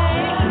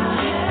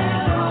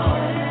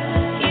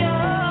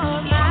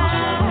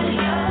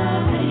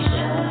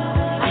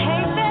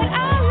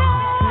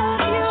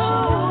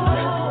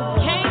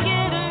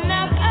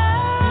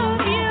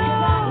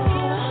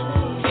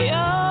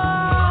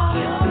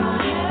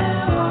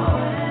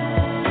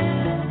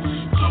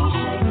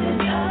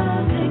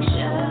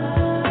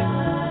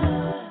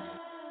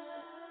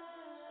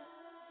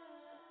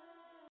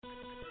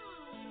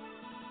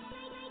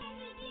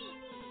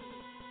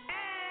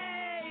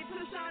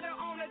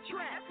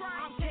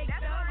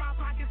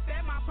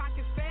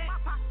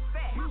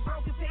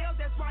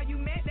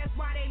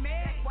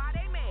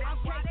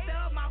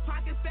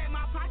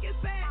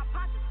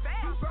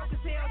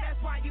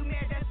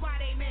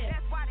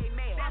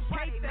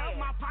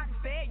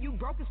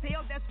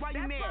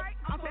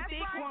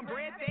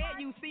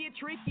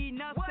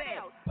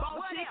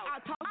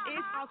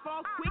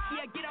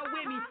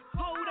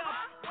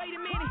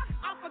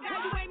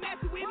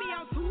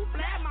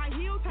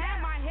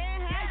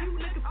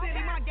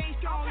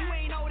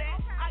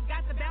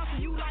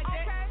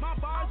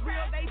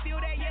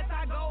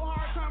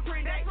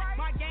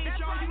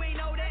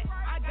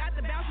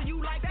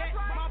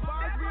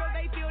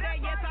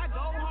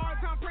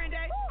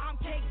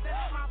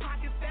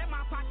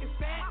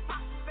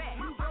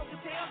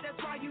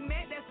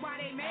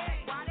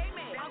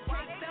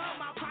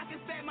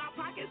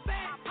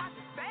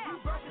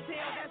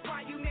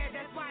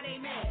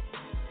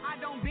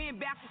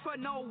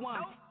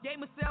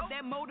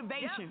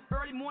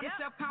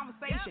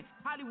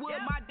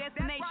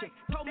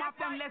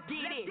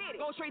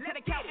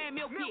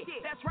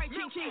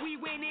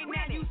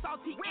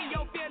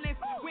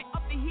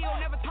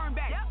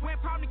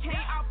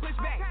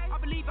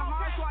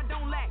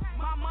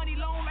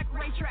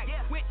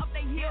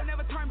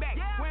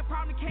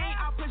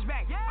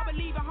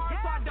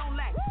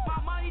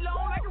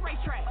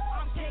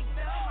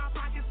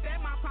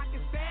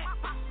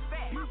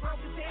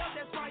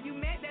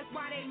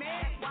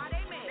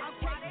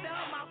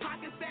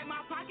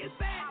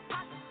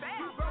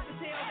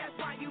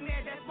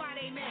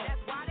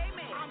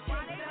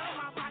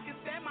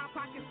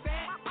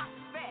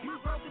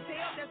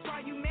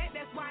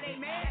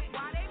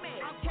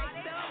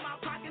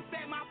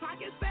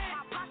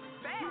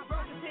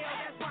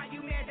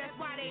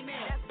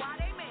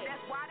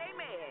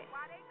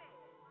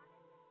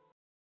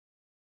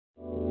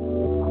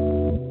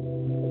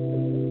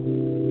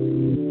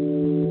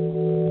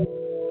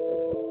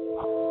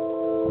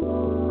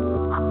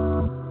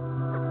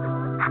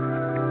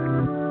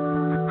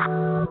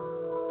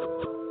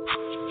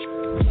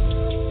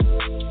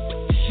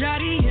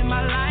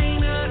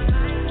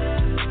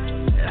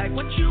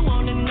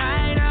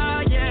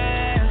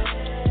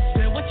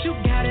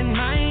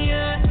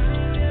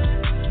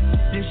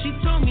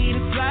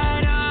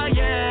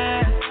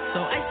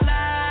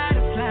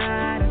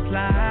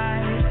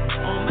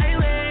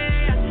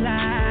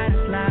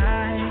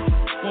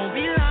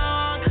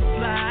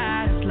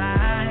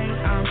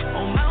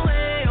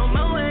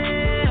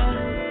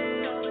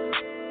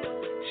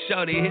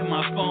Shorty hit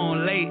my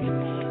phone late,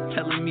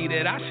 telling me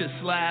that I should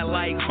slide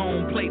like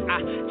home plate. I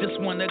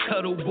just wanna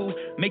cuddle, boo,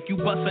 make you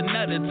bust a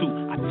nut or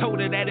two. I told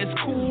her that it's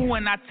cool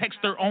when I text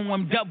her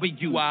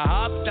OMW. I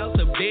hopped out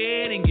the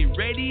bed and get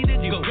ready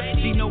to go.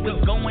 She know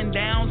it's going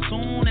down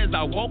soon as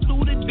I walk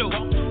through the door.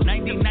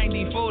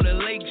 1994 to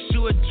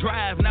Lakeshore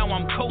Drive, now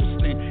I'm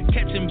coasting,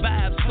 catching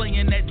vibes,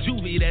 playing that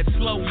juvie, that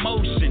slow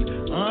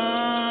motion.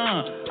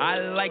 I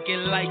like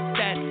it like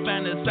that,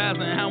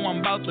 fantasizing how I'm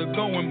about to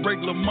go and break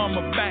lil'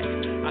 mama back.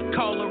 I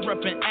call her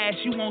up and ask,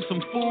 you want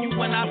some food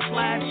when I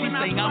slide? She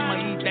say, I'ma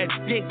eat that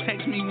dick,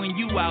 text me when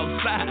you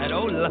outside.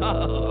 Oh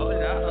Lord,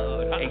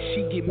 hey,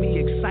 she get me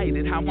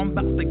excited, how I'm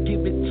about to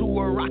give it to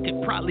her, I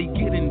could probably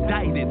get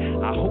indicted.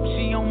 I hope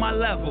she on my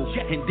level,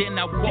 and then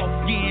I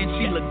walk in,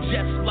 she look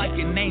just like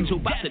an angel,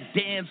 about to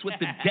dance with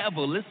the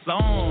devil, it's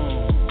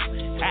on.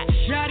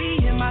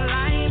 Shawty in my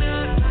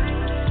lineup,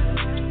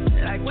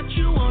 like what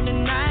you want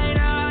tonight,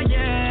 oh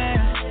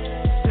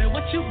yeah. Said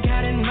what you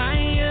got in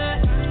mind,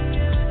 yeah.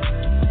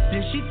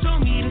 Then she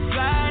told me to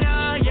slide,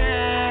 oh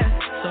yeah.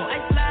 So I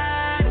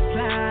slide.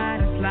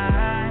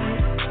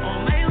 On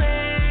my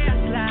way, I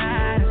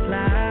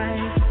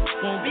slide.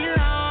 Won't be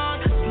long,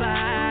 I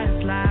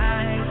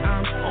slide.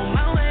 I'm on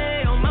my way.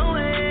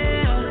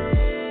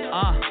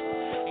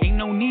 Ain't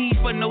no need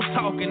for no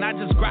talking, I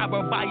just grab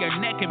her by her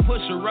neck and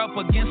push her up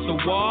against the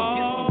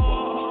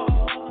wall.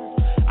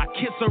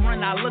 Kiss her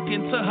and I look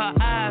into her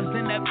eyes,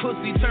 then that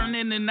pussy turn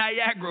into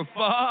Niagara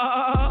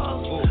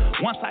Falls.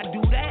 Once I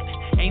do that,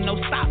 ain't no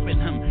stopping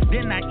him.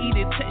 Then I eat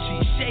it till she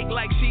shake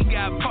like she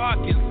got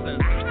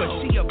Parkinson's.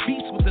 But she a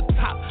beast with the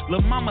top.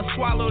 Lil' mama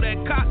swallow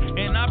that cock,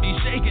 and I be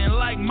shaking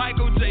like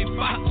Michael J.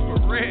 Fox for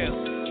real.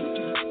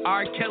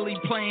 R. Kelly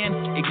playing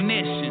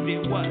Ignition.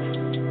 Did what?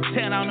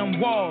 Tear down them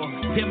walls,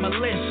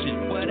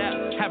 demolition. What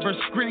up? Have her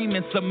scream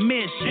in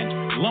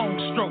submission. Long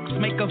strokes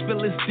make her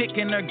feel his dick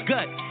in her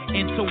gut.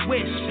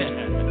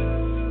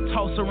 Intuition.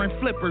 Toss her and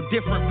flip her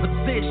different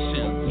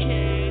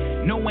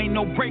positions. No, ain't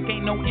no break,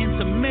 ain't no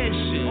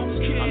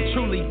intermission. I'm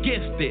truly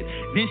gifted.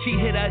 Then she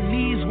hit her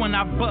knees when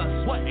I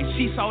bust. And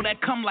she saw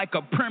that come like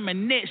a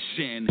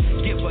premonition.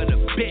 Give her the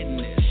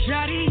business.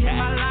 Shawty hit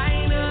my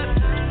lineup.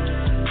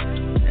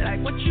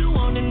 Like what you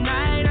want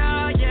tonight,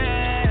 oh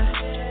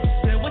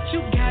yeah. Said what you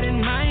got in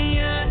mind,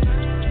 yeah.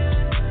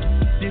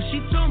 Then she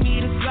told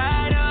me to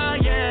slide, oh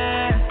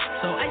yeah.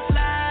 So I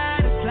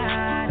slide, I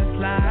slide, I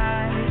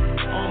slide.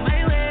 On my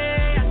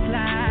way, I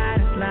slide,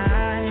 I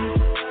slide.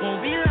 Won't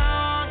be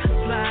long, I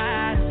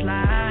slide, I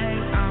slide.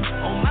 I'm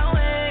on my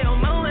way, on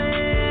my way.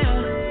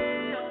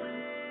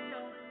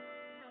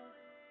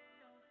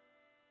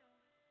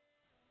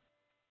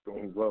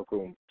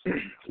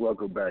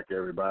 Welcome back,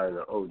 everybody,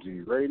 to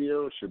OG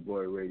Radio. It's your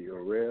boy Radio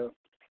Real.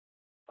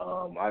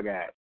 I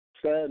got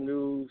sad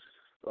news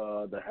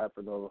that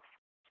happened over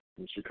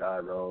in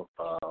Chicago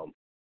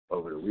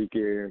over the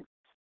weekend.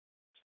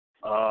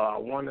 I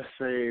want to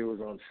say it was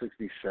on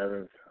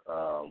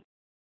 67th.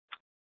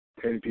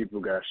 10 people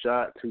got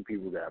shot, 2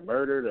 people got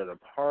murdered at a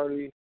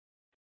party.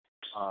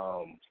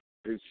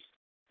 It's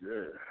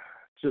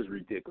just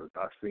ridiculous.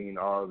 I've seen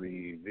all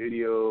the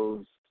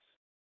videos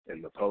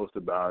and the post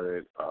about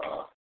it.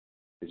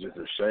 It's just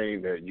a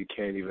shame that you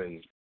can't even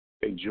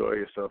enjoy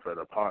yourself at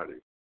a party,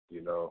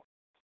 you know,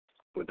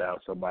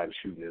 without somebody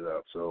shooting it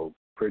up. So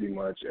pretty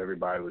much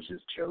everybody was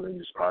just chilling,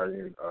 just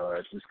partying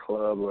at this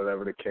club or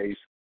whatever the case.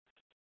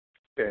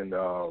 And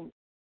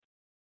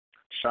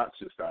shots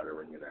just started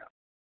ringing out,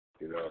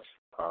 you know.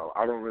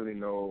 I don't really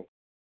know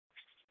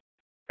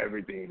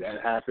everything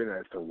that happened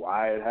as to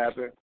why it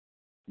happened,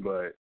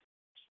 but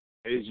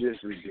it's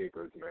just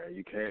ridiculous, man.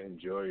 You can't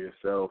enjoy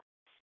yourself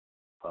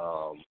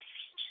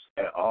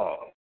at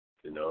all,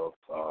 you know.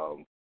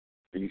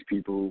 These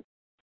people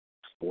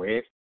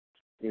went,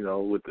 you know,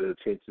 with the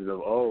intentions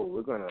of, oh,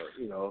 we're going to,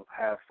 you know,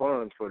 have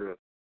fun for the,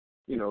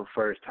 you know,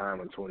 first time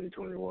in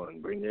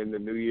 2021. Bring in the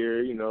new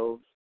year, you know,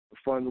 a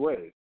fun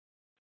way.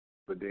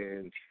 But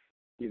then,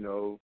 you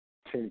know,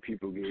 10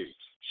 people get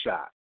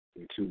shot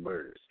and 2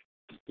 murders.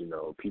 You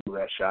know, people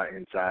got shot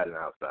inside and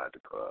outside the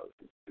club.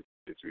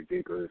 It's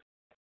ridiculous.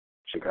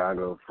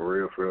 Chicago,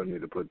 for real,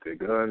 need to put their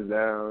guns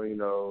down. You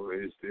know,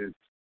 it's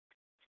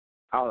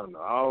I don't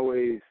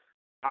know.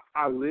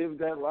 I live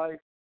that life,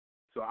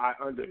 so I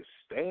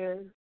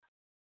understand.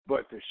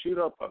 But to shoot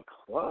up a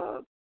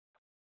club,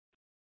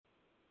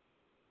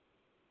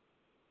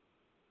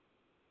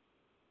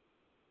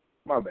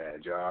 my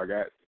bad, y'all. I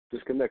got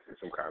disconnected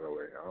some kind of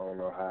way. I don't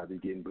know how I be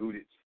getting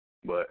booted,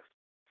 but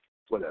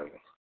whatever.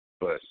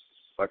 But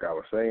like I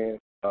was saying,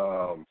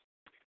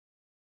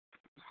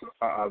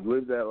 I've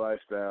lived that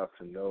lifestyle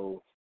to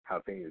know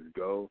how things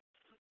go,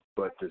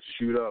 but to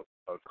shoot up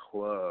a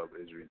club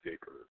is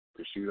ridiculous.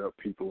 To shoot up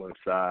people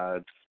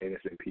inside,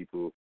 innocent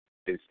people,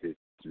 it's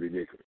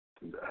ridiculous.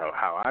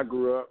 How I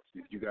grew up,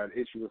 if you got an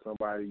issue with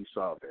somebody, you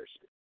solve that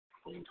shit.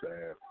 You know what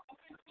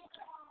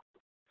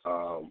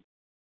I'm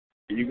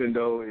saying? Even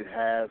though it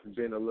has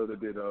been a little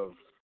bit of,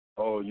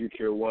 oh, you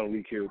kill one,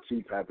 we kill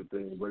 2 type of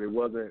thing, but it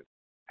wasn't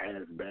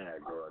as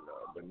bad growing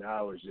up. But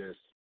now it's just,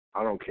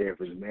 I don't care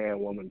if it's man,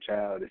 woman,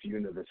 child. If you're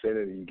in the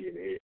vicinity, you get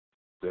hit.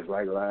 Just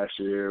like last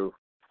year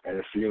at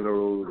a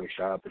funeral, they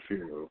shot up the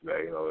funeral.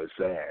 You know, it's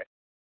sad.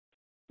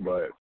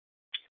 But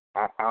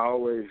I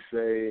always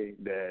say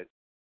that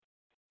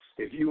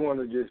if you want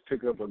to just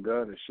pick up a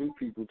gun and shoot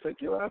people,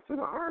 take your ass to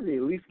the Army.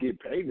 At least get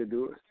paid to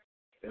do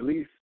it. At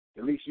least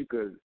you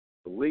could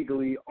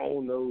legally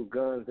own those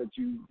guns that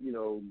you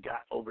know,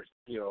 got over,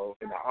 you know,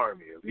 in the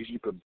Army. At least you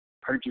could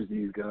purchase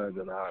these guns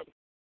in the Army.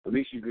 At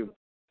least you could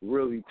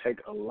really take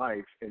a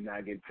life and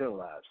not get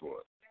penalized for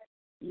it.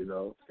 You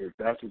know, if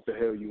that's what the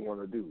hell you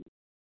want to do.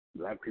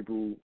 Black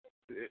people,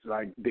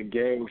 like, the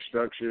gang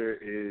structure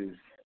is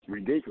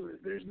ridiculous.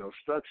 There's no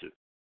structure.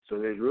 So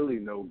there's really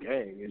no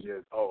gang. It's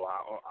just,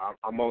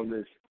 I'm on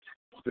this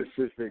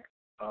specific,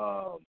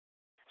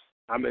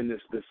 I'm in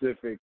this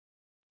specific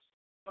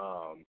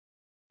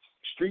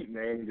street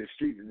name, this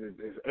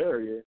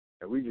area,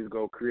 and we just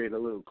go create a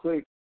little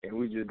clique and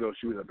we just go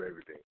shoot up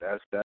everything.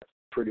 That's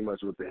pretty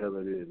much what the hell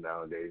it is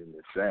nowadays, and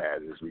it's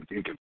sad. It's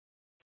ridiculous.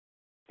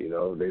 You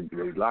know, they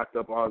locked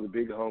up all the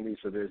big homies,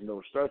 so there's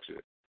no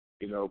structure.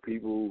 You know,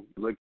 people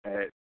look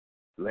at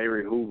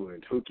Larry Hoover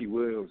and Tookie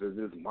Williams as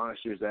this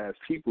monstrous-ass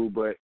people,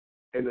 but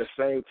in the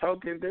same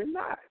token, they're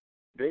not.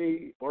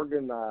 They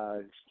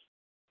organized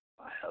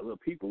a hell of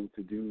people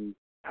to do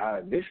how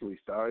it initially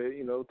started,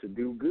 you know, to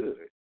do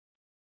good,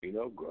 you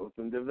know, growth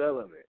and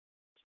development.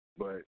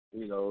 But,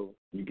 you know,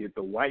 you get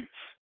the white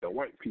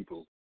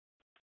people,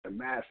 the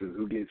masses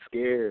who get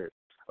scared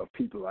of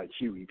people like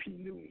Huey P.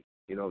 Newton,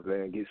 you know what I'm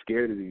saying, get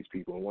scared of these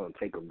people and want to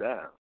take them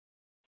down.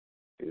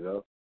 You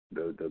know,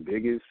 the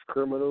biggest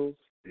criminals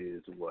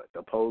is what?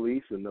 The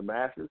police and the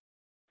masses.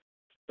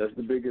 That's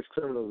the biggest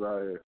criminals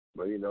out here.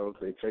 But, you know, if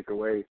they take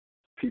away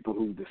people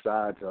who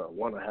decide to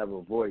want to have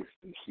a voice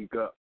and speak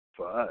up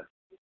for us.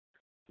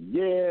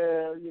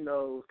 Yeah, you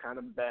know, it's kind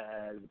of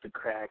bad with the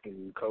crack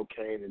and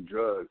cocaine and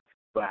drugs.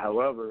 But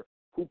however,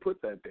 who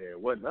put that there? It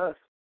wasn't us.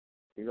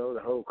 You know, the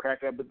whole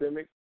crack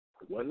epidemic,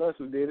 it wasn't us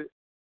who did it.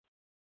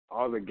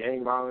 All the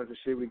gang violence and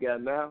shit we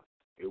got now,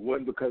 it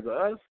wasn't because of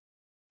us.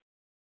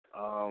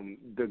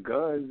 The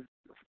guns,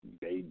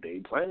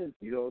 they planned,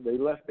 you know,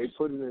 they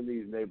put it in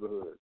these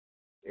neighborhoods.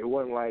 It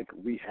wasn't like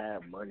we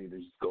had money to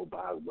just go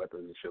buy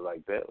weapons and shit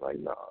like that. Like,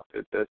 no,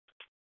 that's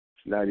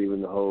not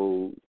even the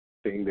whole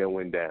thing that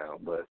went down.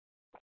 But,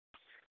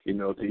 you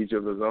know, to each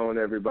of his own,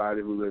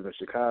 everybody who live in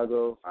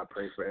Chicago, I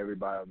pray for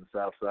everybody on the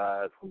South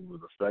Side who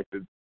was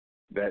affected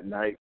that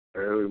night,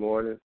 early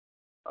morning.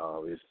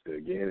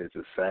 It's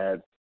a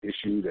sad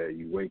issue that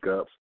you wake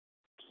up,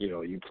 you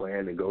know, you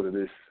plan to go to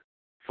this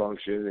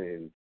function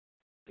and,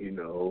 you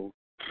know,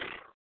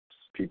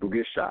 people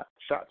get shot.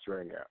 Shots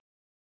rang out.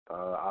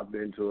 I've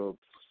been to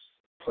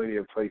plenty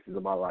of places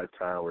in my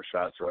lifetime where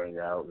shots rang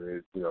out,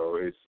 and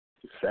it's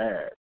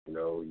sad, you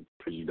know,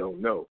 because you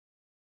don't know.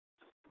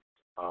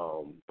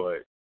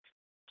 But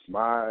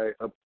my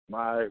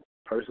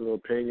personal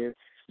opinion,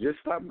 just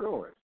stop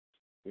going.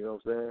 You know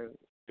what I'm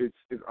saying?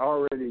 It's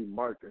already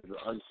marked as an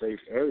unsafe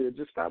area.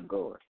 Just stop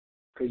going,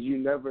 because you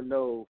never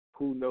know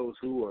who knows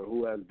who or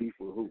who has beef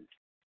with who.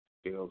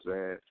 You know what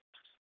I'm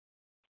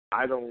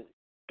saying?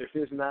 If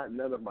it's not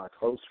none of my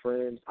close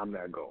friends, I'm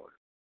not going.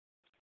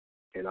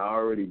 And I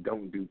already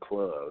don't do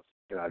clubs,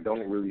 and I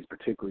don't really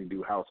particularly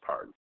do house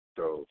parties.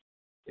 So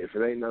if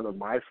it ain't none of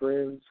my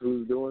friends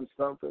who's doing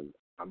something,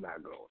 I'm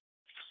not going.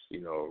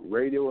 You know,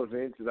 radio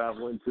events that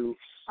I've went to,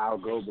 I'll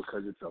go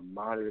because it's a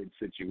monitored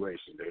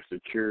situation. There's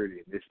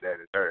security and this, that,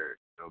 and third.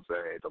 You know what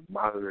I'm saying? It's a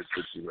monitored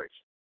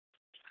situation.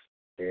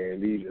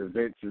 And these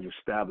events is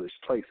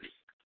established places.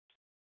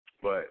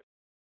 But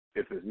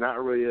if it's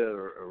not really a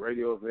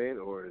radio event,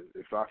 or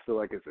if I feel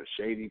like it's a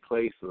shady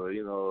place, or,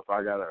 you know, if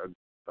I got a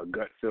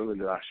gut feeling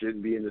that I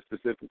shouldn't be in a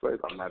specific place,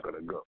 I'm not going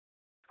to go.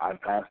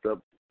 I've passed up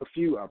a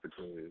few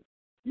opportunities.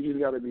 You just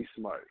got to be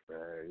smart,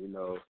 man. You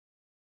know,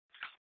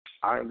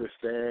 I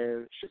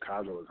understand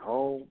Chicago is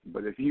home,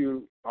 but if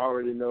you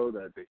already know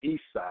that the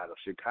east side of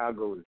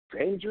Chicago is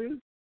dangerous,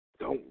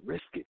 don't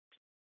risk it.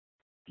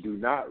 Do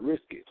not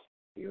risk it.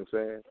 You know what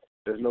I'm saying?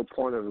 There's no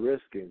point of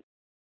risking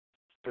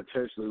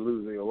potentially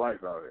losing your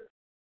life out here.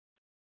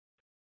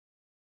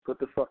 Put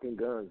the fucking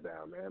guns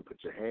down, man.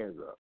 Put your hands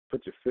up.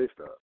 Put your fist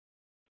up.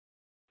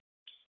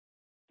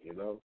 You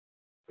know?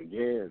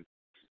 Again,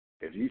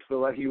 if you feel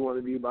like you want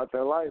to be about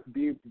that life,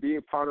 be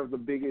a part of the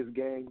biggest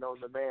gang known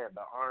to man,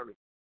 the army,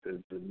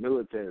 the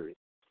military.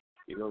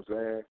 You know what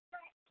I'm saying?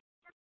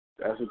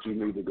 That's what you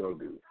need to go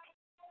do.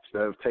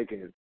 Instead of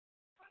taking,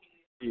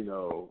 you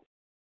know,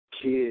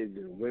 kids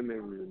and women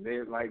and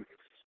men, like,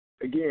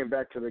 again,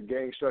 back to the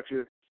gang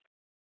structure,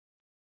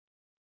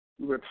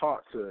 we were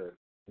taught to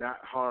not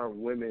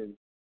harm women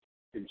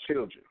and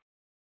children.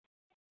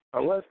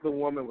 Unless the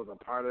woman was a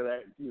part of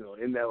that, you know,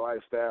 in that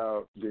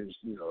lifestyle, then,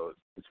 you know,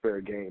 it's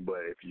fair game. But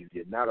if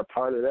you're not a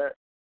part of that,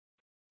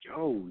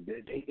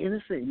 they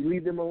innocent. You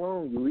leave them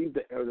alone. You leave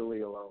the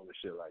elderly alone and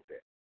shit like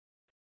that.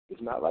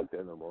 It's not like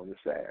that no more. It's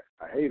sad.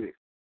 I hate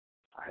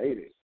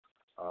it.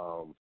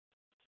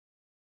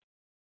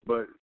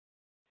 But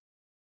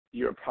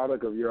you're a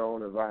product of your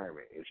own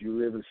environment. If you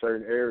live in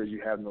certain areas,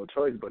 you have no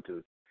choice but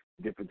to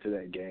dip into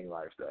that gang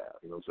lifestyle.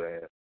 You know what I'm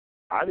saying?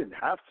 I didn't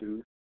have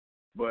to,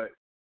 but,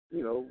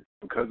 you know,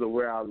 because of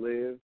where I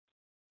live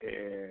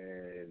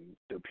and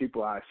the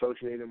people I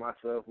associated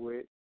myself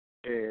with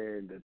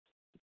and the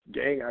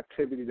gang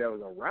activity that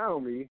was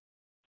around me,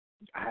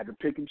 I had to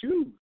pick and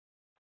choose.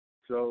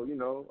 So, you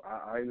know,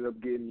 I ended up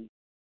getting,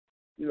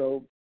 you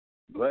know,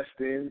 blessed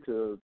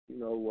into, you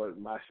know, what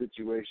my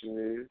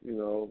situation is, you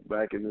know,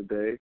 back in the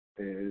day.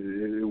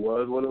 And it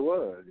was what it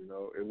was, you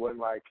know. It wasn't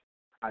like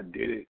I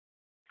did it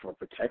for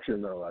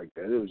protection or like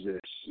that. It was just,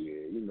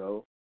 you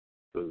know,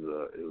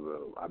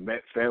 I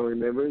met family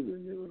members,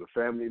 and it was a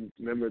family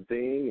member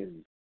thing,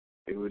 and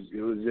it was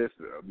just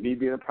me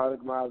being a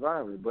product of my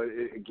environment. But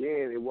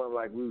it wasn't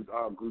like we was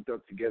all grouped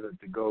up together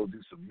to go do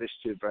some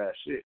mischief ass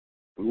shit.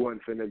 We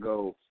wasn't finna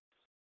go,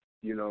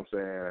 you know what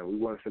I'm saying? We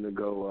wasn't finna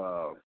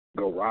go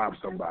rob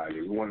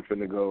somebody. We wasn't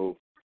finna go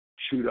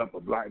shoot up a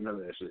block, none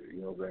of that shit.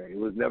 You know what I'm saying? It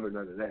was never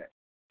none of that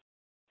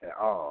at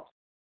all.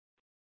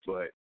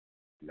 But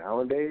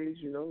nowadays,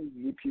 you know,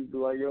 you get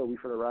people like, yo, we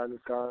finna ride in this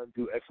car and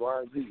do X, Y,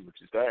 and Z,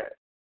 which is bad.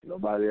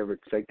 Nobody ever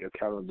take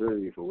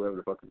accountability for whatever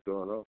the fuck is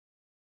going on.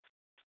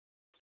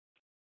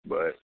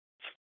 But,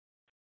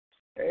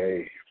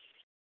 hey,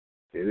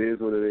 it is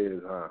what it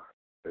is, huh?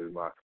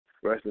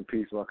 Rest in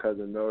peace, my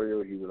cousin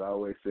Norio. He would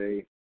always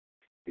say,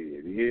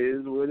 it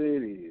is what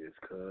it is,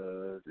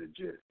 cuz it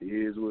just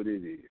is what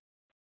it is.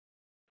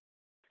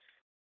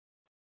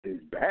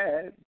 It's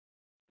bad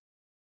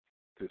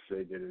to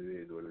say that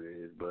it is what it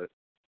is, but,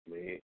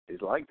 man,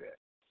 it's like that.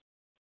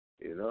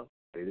 You know?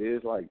 It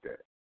is like that.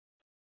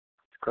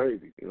 It's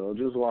crazy. You know,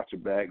 just watch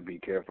your back. Be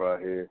careful out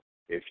here.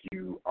 If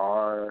you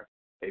are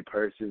a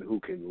person who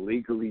can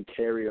legally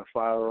carry a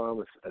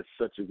firearm,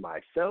 such as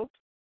myself,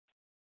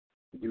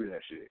 do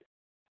that shit.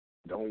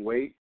 Don't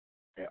wait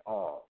at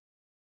all.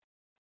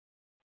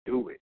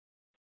 Do it.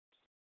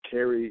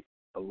 Carry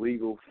a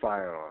legal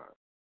firearm.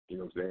 You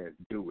know what I'm saying?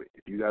 Do it.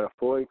 If you got a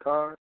FOID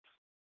card,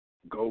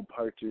 go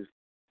purchase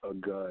a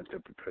gun to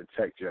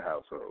protect your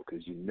household,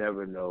 because you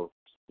never know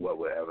what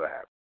will ever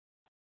happen.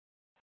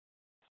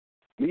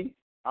 Me,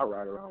 I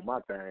ride around my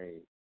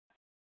thing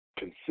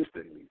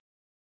consistently,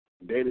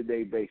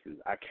 day-to-day basis.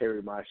 I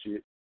carry my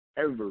shit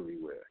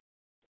everywhere.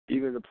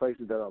 Even the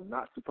places that I'm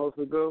not supposed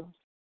to go,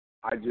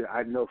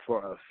 I know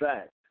for a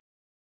fact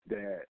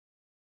that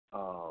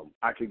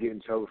I could get in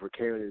trouble for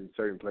carrying it in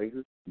certain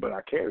places, but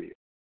I carry it.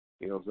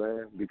 You know what I'm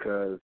saying?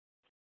 Because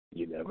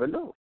you never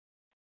know.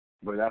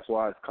 But that's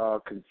why it's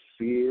called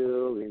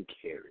conceal and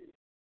carry.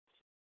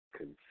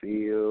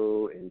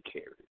 Conceal and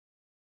carry.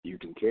 You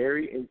can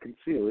carry and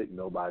conceal it,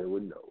 nobody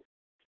would know.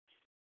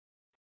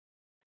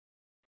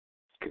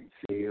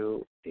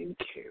 Conceal and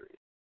carry.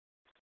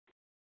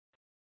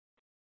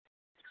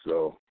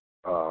 So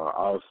I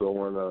also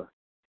want to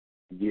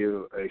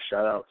give a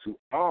shout out to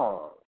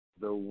all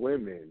the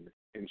women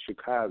in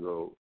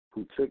Chicago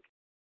who took,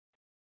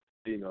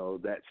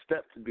 that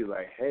step to be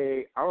like,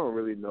 hey, I don't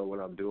really know what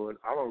I'm doing.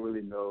 I don't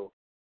really know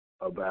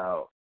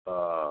about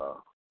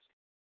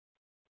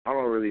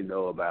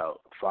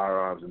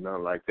firearms and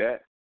nothing like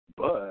that.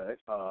 But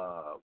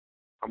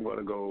I'm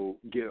gonna go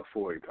get a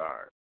FOID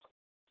card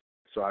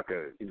so I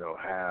could,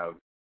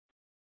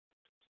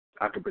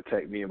 I could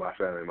protect me and my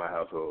family and my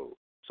household.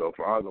 So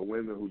for all the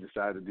women who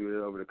decided to do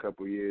it over the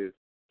couple of years,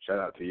 shout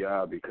out to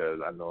y'all, because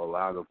I know a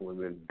lot of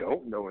women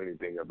don't know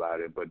anything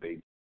about it, but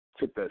they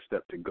took that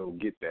step to go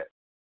get that,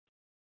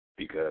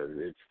 because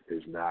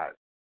it's not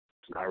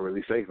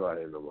really safe out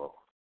there no more.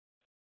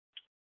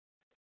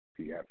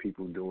 You got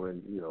people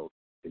doing,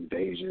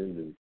 invasions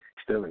and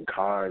stealing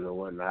cars and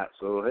whatnot.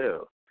 So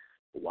hell,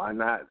 why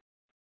not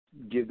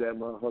give that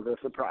motherfucker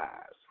a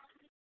surprise?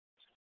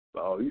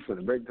 Oh, you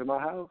finna break into my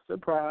house?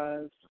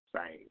 Surprise.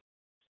 Bang.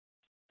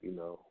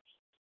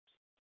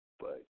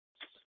 But,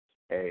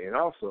 hey, and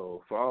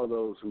also, for all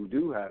those who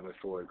do have a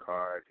FOID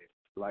card and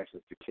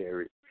license to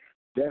carry,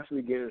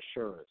 definitely get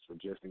insurance for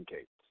just in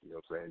case. You know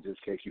what I'm saying? Just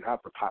in case you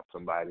have to pop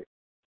somebody,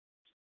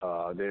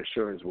 the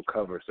insurance will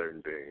cover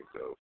certain things.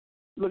 So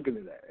look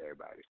into that,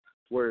 everybody.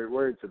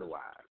 Word to the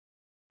wise.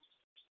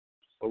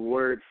 A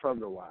word from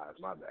the wise,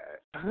 my bad.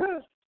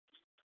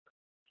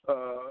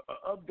 An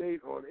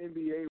update on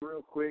NBA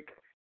real quick.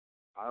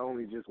 I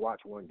only just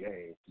watched one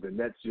game. The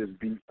Nets just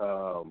beat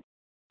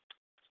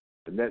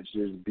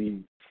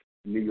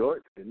New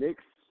York, the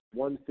Knicks,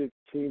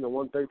 115 to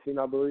 113,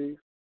 I believe.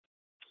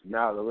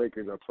 Now the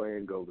Lakers are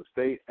playing Golden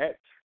State at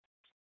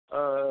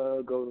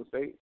Golden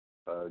State.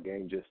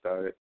 Game just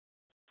started.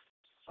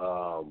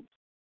 NFL,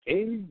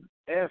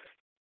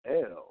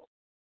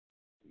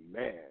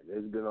 man,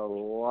 there's been a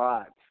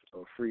lot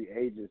of free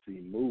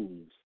agency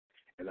moves,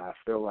 and I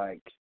feel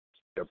like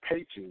the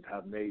Patriots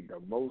have made the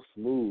most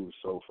moves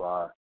so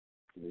far.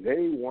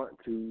 They want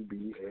to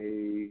be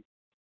a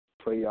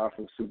playoff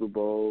and Super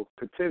Bowl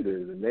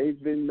contenders, and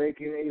they've been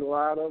making a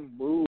lot of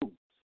moves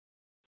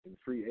in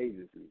free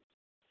agency.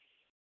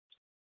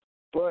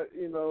 But,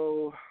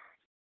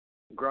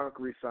 Gronk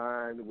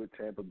re-signed with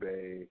Tampa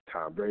Bay.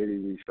 Tom Brady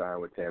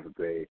re-signed with Tampa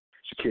Bay.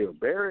 Shaquille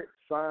Barrett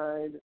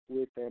signed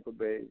with Tampa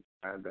Bay.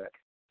 Signed back.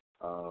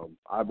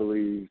 I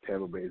believe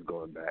Tampa Bay is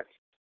going back.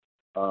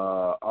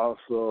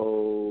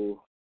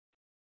 Also,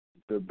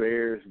 the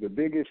Bears, the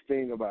biggest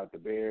thing about the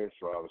Bears,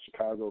 for all the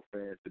Chicago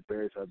fans, the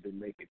Bears have been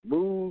making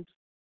moves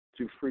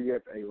to free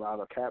up a lot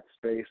of cap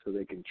space so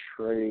they can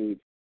trade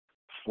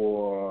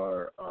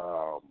for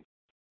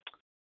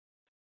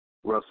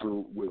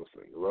Russell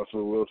Wilson.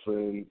 Russell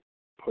Wilson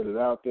put it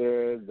out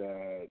there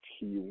that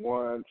he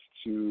wants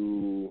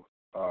to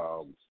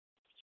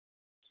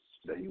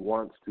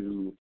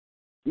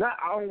not,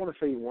 I don't want to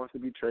say he wants to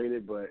be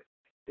traded, but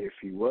if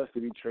he was to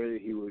be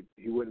traded,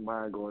 he wouldn't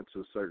mind going to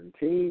a certain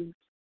team.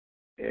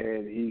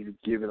 And he's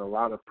given a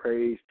lot of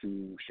praise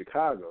to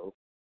Chicago.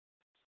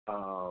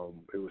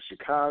 It was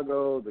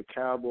Chicago, the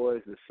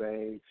Cowboys, the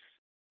Saints,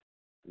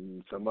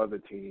 and some other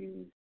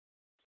team.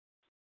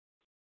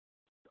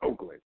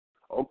 Oakland.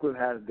 Oakland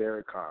has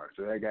Derek Carr,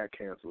 so that got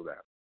canceled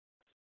out.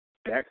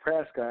 Dak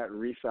Prescott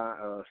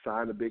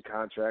signed a big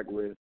contract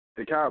with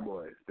the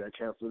Cowboys. That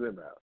canceled him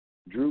out.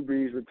 Drew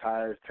Brees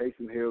retires.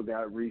 Taysom Hill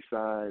got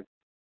re-signed,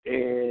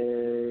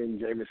 and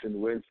Jameson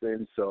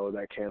Winston, so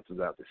that cancels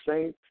out the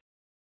Saints.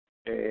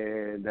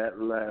 And that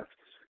left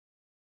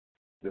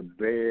the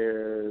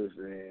Bears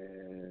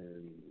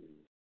and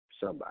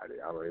somebody.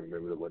 I don't even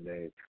remember what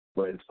name.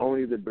 But it's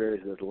only the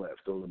Bears that's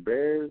left. So the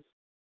Bears,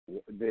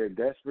 they're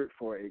desperate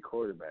for a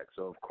quarterback.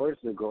 So, of course,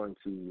 they're going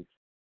to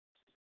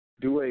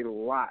do a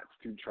lot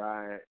to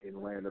try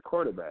and land a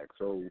quarterback.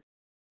 So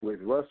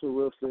with Russell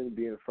Wilson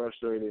being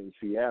frustrated in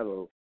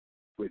Seattle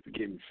with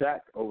getting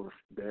sacked over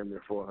damn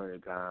near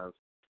 400 times,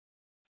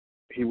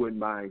 he wouldn't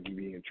mind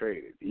being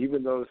traded.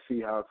 Even though the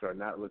Seahawks are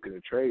not looking to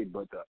trade,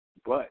 but the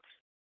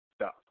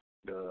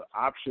the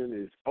option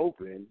is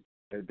open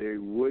that they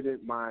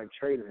wouldn't mind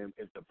trading him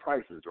if the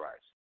price is right.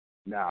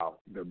 Now,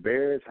 the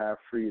Bears have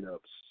freed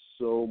up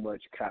so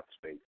much cap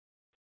space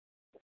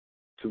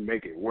to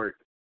make it work.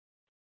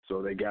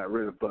 So they got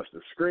rid of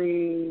Buster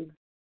Screen.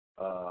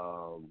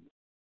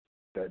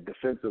 That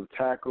defensive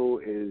tackle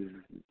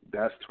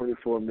that's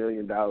 $24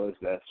 million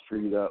that's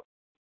freed up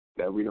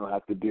that we don't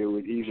have to deal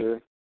with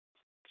either.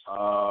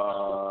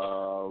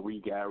 We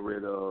got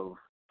rid of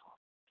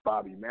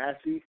Bobby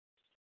Massey,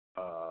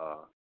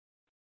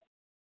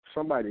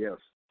 somebody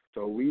else.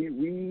 So we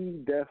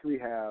definitely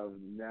have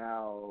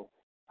now,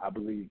 I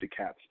believe, the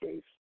cap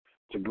space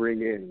to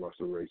bring in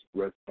Russell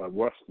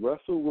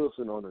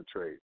Wilson on a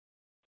trade.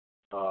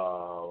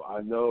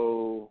 I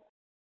know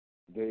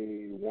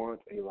they want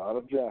a lot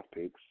of draft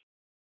picks,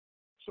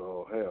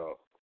 so hell,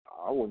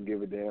 I wouldn't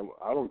give a damn.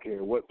 I don't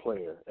care what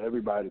player.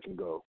 Everybody can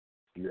go,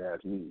 if you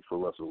ask me, for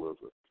Russell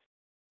Wilson.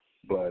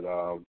 But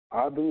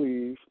I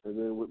believe, and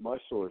then with my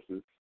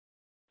sources,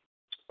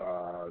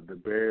 the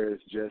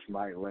Bears just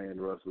might land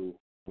Russell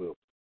Wilson.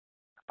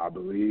 I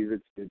believe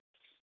it's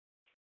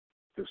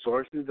the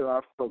sources that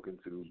I've spoken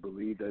to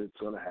believe that it's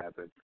going to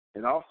happen.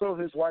 And also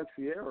his wife,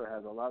 Sierra,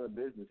 has a lot of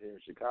business here in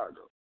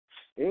Chicago.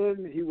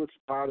 And he was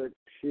spotted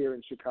here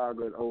in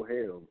Chicago at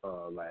O'Hare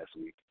last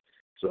week.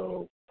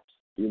 So,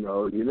 you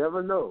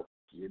never know.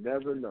 You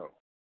never know.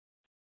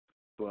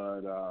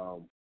 But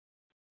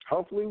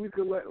hopefully we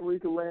could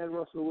land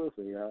Russell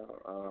Wilson,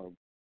 y'all.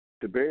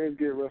 The Bears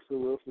get Russell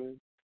Wilson,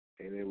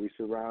 and then we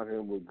surround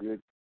him with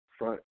good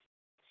front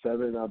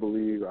seven, I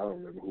believe. I don't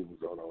remember who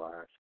was on the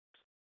line.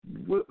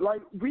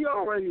 Like we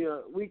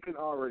can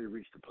already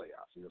reach the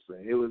playoffs. You know what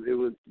I'm saying? It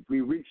was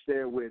we reached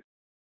there with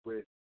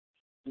what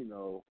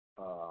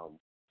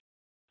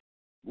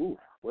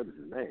is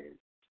his name?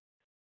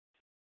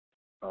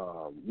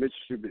 Mitch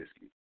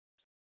Trubisky.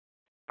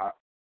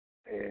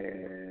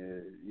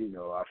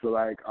 I feel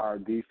like our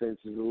defense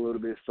is a little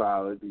bit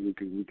solid. We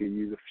could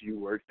use a few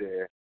work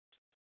there.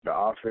 The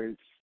offense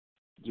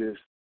just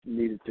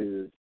needed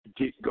to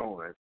get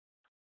going.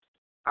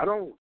 I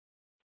don't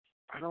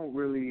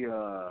really.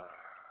 I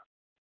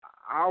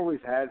always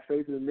had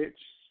faith in Mitch.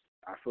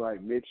 I feel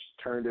like Mitch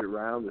turned it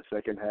around the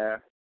second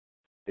half.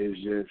 It's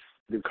just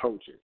the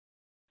coaching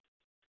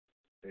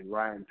and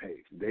Ryan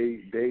Pace.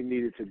 They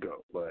needed to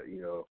go, but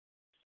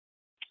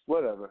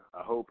whatever.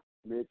 I hope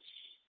Mitch.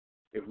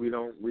 If we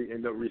don't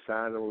end up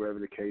re-signing him, whatever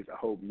the case, I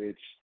hope Mitch.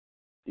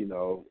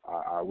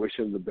 I wish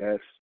him the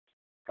best.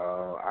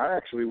 I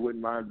actually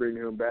wouldn't mind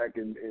bringing him back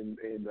and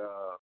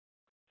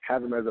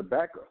have him as a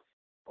backup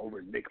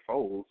over Nick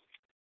Foles.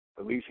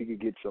 At least he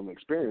could get some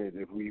experience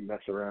if we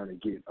mess around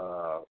and get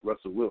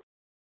Russell Wilson.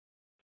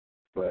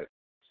 But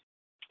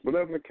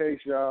whatever the case,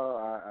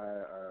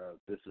 y'all,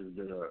 this has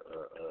been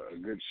a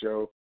good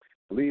show.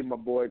 Leave my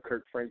boy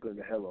Kirk Franklin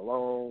the hell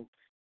alone.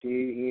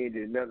 He ain't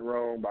did nothing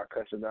wrong by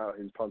cussing out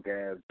his punk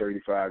ass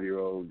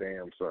 35-year-old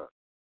damn son.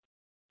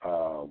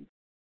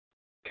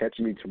 Catch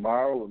me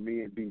tomorrow with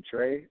me and B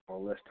Trey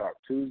on Let's Talk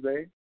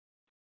Tuesday.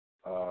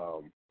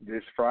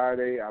 This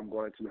Friday, I'm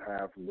going to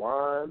have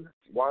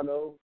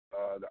Wano,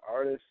 the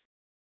artist.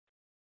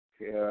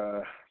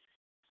 He'll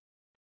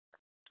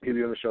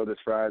be on the show this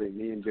Friday.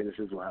 Me and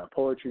Genesis will have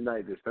poetry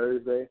night this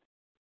Thursday.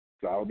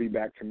 So I'll be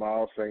back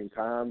tomorrow, same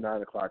time,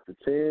 9 o'clock to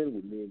 10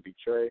 with me and B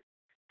Trey.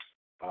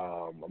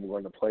 I'm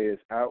going to play this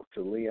out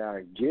to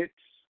Leon Gitz.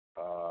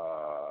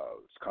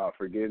 It's called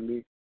Forgive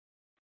Me.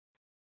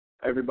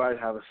 Everybody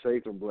have a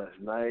safe and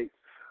blessed night.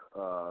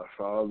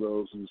 For all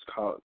those who's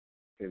caught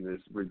in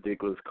this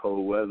ridiculous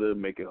cold weather,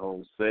 make it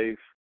home safe.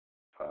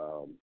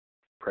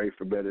 Pray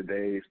for better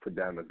days. Put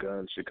down the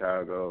guns,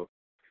 Chicago.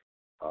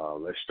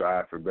 Let's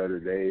strive for better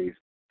days.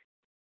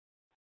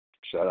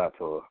 Shout out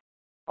to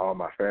all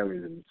my family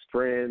and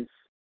friends,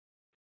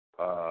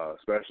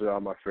 especially all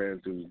my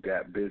friends who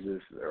got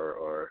business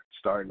or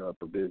starting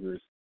up a business.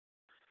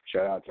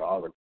 Shout out to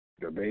all the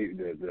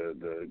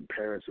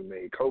parents who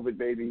made COVID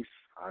babies.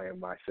 I am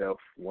myself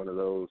one of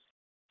those.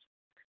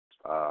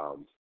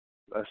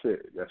 That's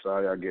it. That's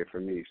all y'all get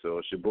from me. So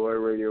it's your boy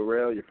Radio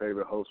Rail, your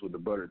favorite host with the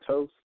buttered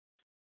toast.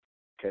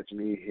 Catch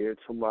me here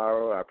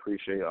tomorrow. I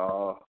appreciate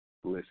all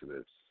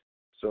listeners.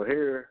 So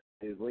here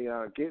is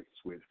Leon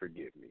Gitz with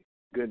Forgive Me.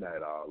 Good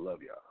night, all.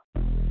 Love y'all.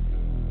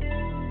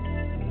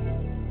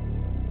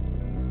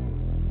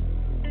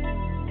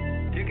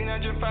 You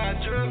cannot drip, I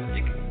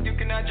drip. You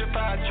cannot drip,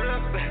 I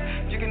drip.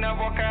 You cannot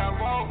walk, I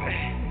walk.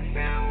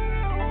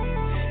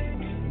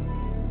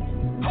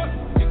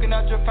 You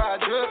cannot drip, I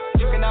drip.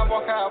 You cannot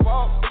walk, I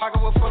walk.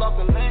 Pocket will full off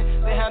the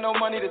lane. They have no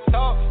money to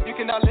talk. You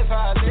cannot live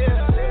how I live.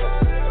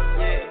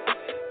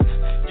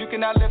 Yeah. You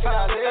cannot live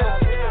how I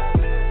live.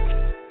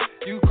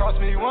 You crossed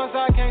me once,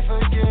 I can't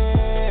forgive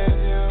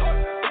you.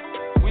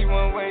 We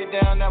went way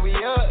down, now we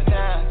up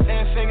now.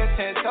 10 fingers,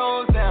 10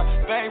 toes now.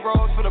 Bang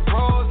rolls for the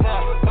bros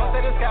now. Don't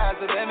say the sky's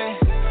the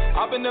limit.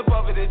 I've been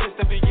above it, it's just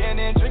the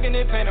beginning. Drinking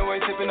it, pain away,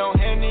 sipping on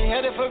Henny.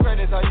 Headed for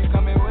greatness, are you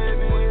coming with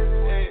me?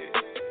 Hey.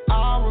 I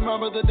I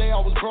remember the day I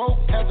was broke.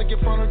 Had to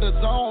get front of the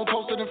zone,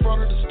 posted in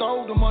front of the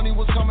stove. The money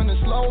was coming in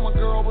slow. My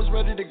girl was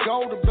ready to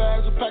go. The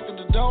bags were packed at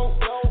the door.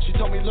 She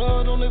told me,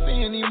 love, don't live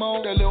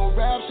anymore. That little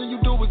rap shit you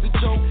do is a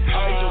joke.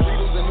 I ate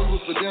Doritos and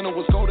noodles for dinner.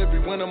 Was cold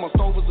every winter. My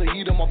stove was a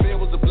heater. My bed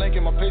was a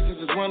blanket. My patience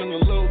is running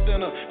a little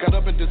thinner. Got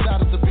up and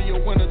decided to be a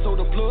winner. So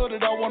the blood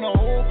that I want a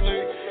whole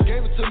plate.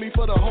 Gave it to me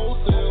for the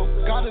wholesale.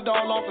 Got it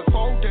all off in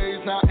 4 days.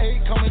 Now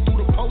 8 coming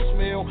through the post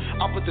meal.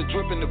 I put the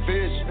drip in the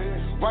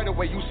vision. Right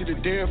away you see the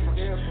difference.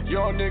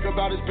 Young nigga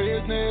about his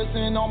business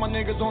and all my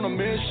niggas on a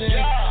mission.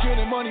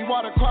 Getting money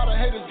while the crowd of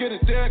haters getting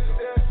thicker.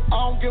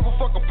 I don't give a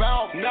fuck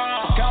about them.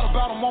 Forgot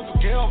about them, won't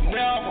forgive them.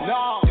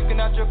 No. You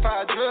cannot drip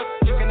how I drip.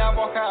 You cannot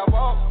walk how I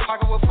walk.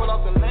 Pocket will full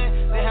off the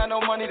land. They have no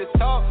money to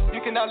talk.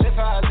 You cannot live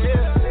how I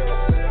live.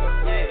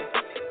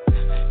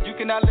 Yeah. You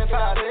cannot live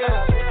how I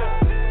live.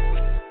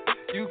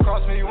 You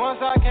crossed me once,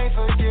 I can't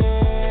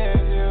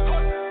forgive you.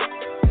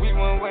 We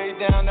went way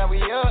down, now we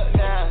up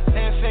now.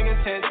 10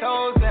 fingers, 10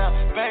 toes now.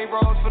 Bang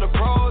rolls for the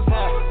bros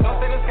now. Don't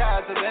say the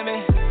sky's the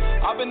limit.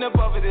 I've been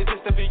above it, it's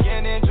just the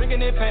beginning.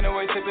 Drinking it, pain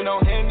away, sipping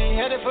on Henny.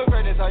 Headed for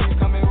greatness, how you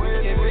coming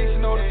with? Get big,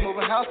 you notice,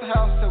 moving house to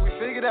house till we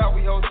figured out,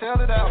 we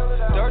hotel it out.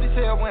 Dirty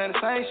tail, wearing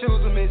the same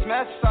shoes with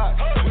mismatched socks.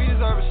 We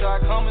deserve a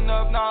shot, coming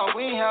up now,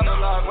 we ain't have no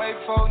lot. Way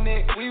before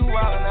Nick, we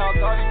wildin' out.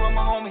 Thought he was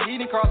my homie, he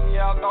didn't cross me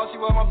out. Thought she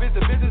was my bitch,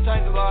 the business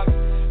changed a lot.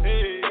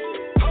 Hey,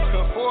 could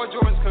afford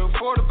Jordans, could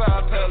afford to buy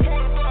a pellet.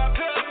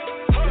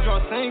 We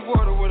drunk sink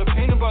water with a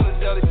peanut butter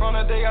jelly. From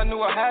that day I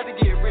knew I had to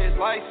get rich.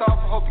 Lights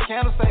off, I hope your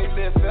candle stay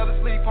lit. Fell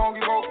asleep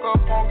hungry, woke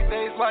up hungry.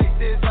 Days like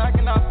this, I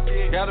cannot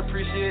forget. Gotta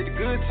appreciate the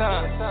good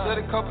times.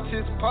 Shed a couple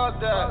tears,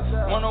 apologize.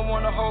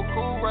 One-on-one, a whole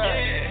cool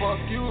ride.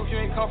 Fuck you if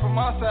you ain't come from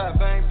my side.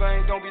 Bang,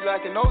 bang, don't be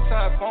lacking no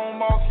time. Phone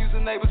off,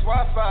 using neighbors'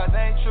 Wi-Fi.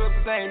 They ain't true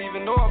cause they ain't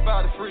even know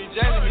about it. Free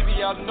Jalen, he be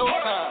out in no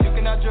time. You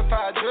cannot drip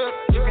how I drip.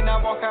 You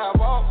cannot walk how I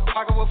walk.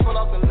 Pocket will full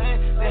off the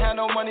land. They have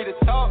no money to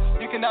talk.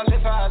 You cannot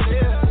live how I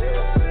live.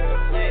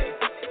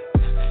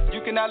 You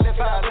cannot live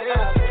how I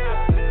live.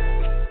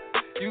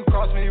 You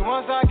crossed me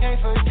once, I can't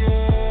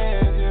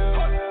forgive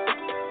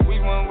you. We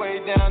went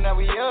way down, now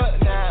we up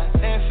now.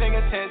 10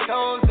 fingers, 10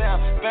 toes down.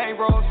 Bang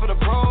rolls for the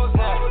bros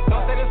now.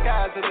 Don't say the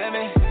sky's the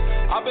limit.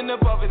 I've been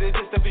above it, it's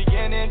just the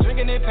beginning.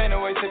 Drinking it, pain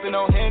away, sipping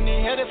on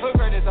Henny. Headed for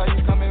greatness, how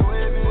you coming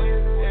with?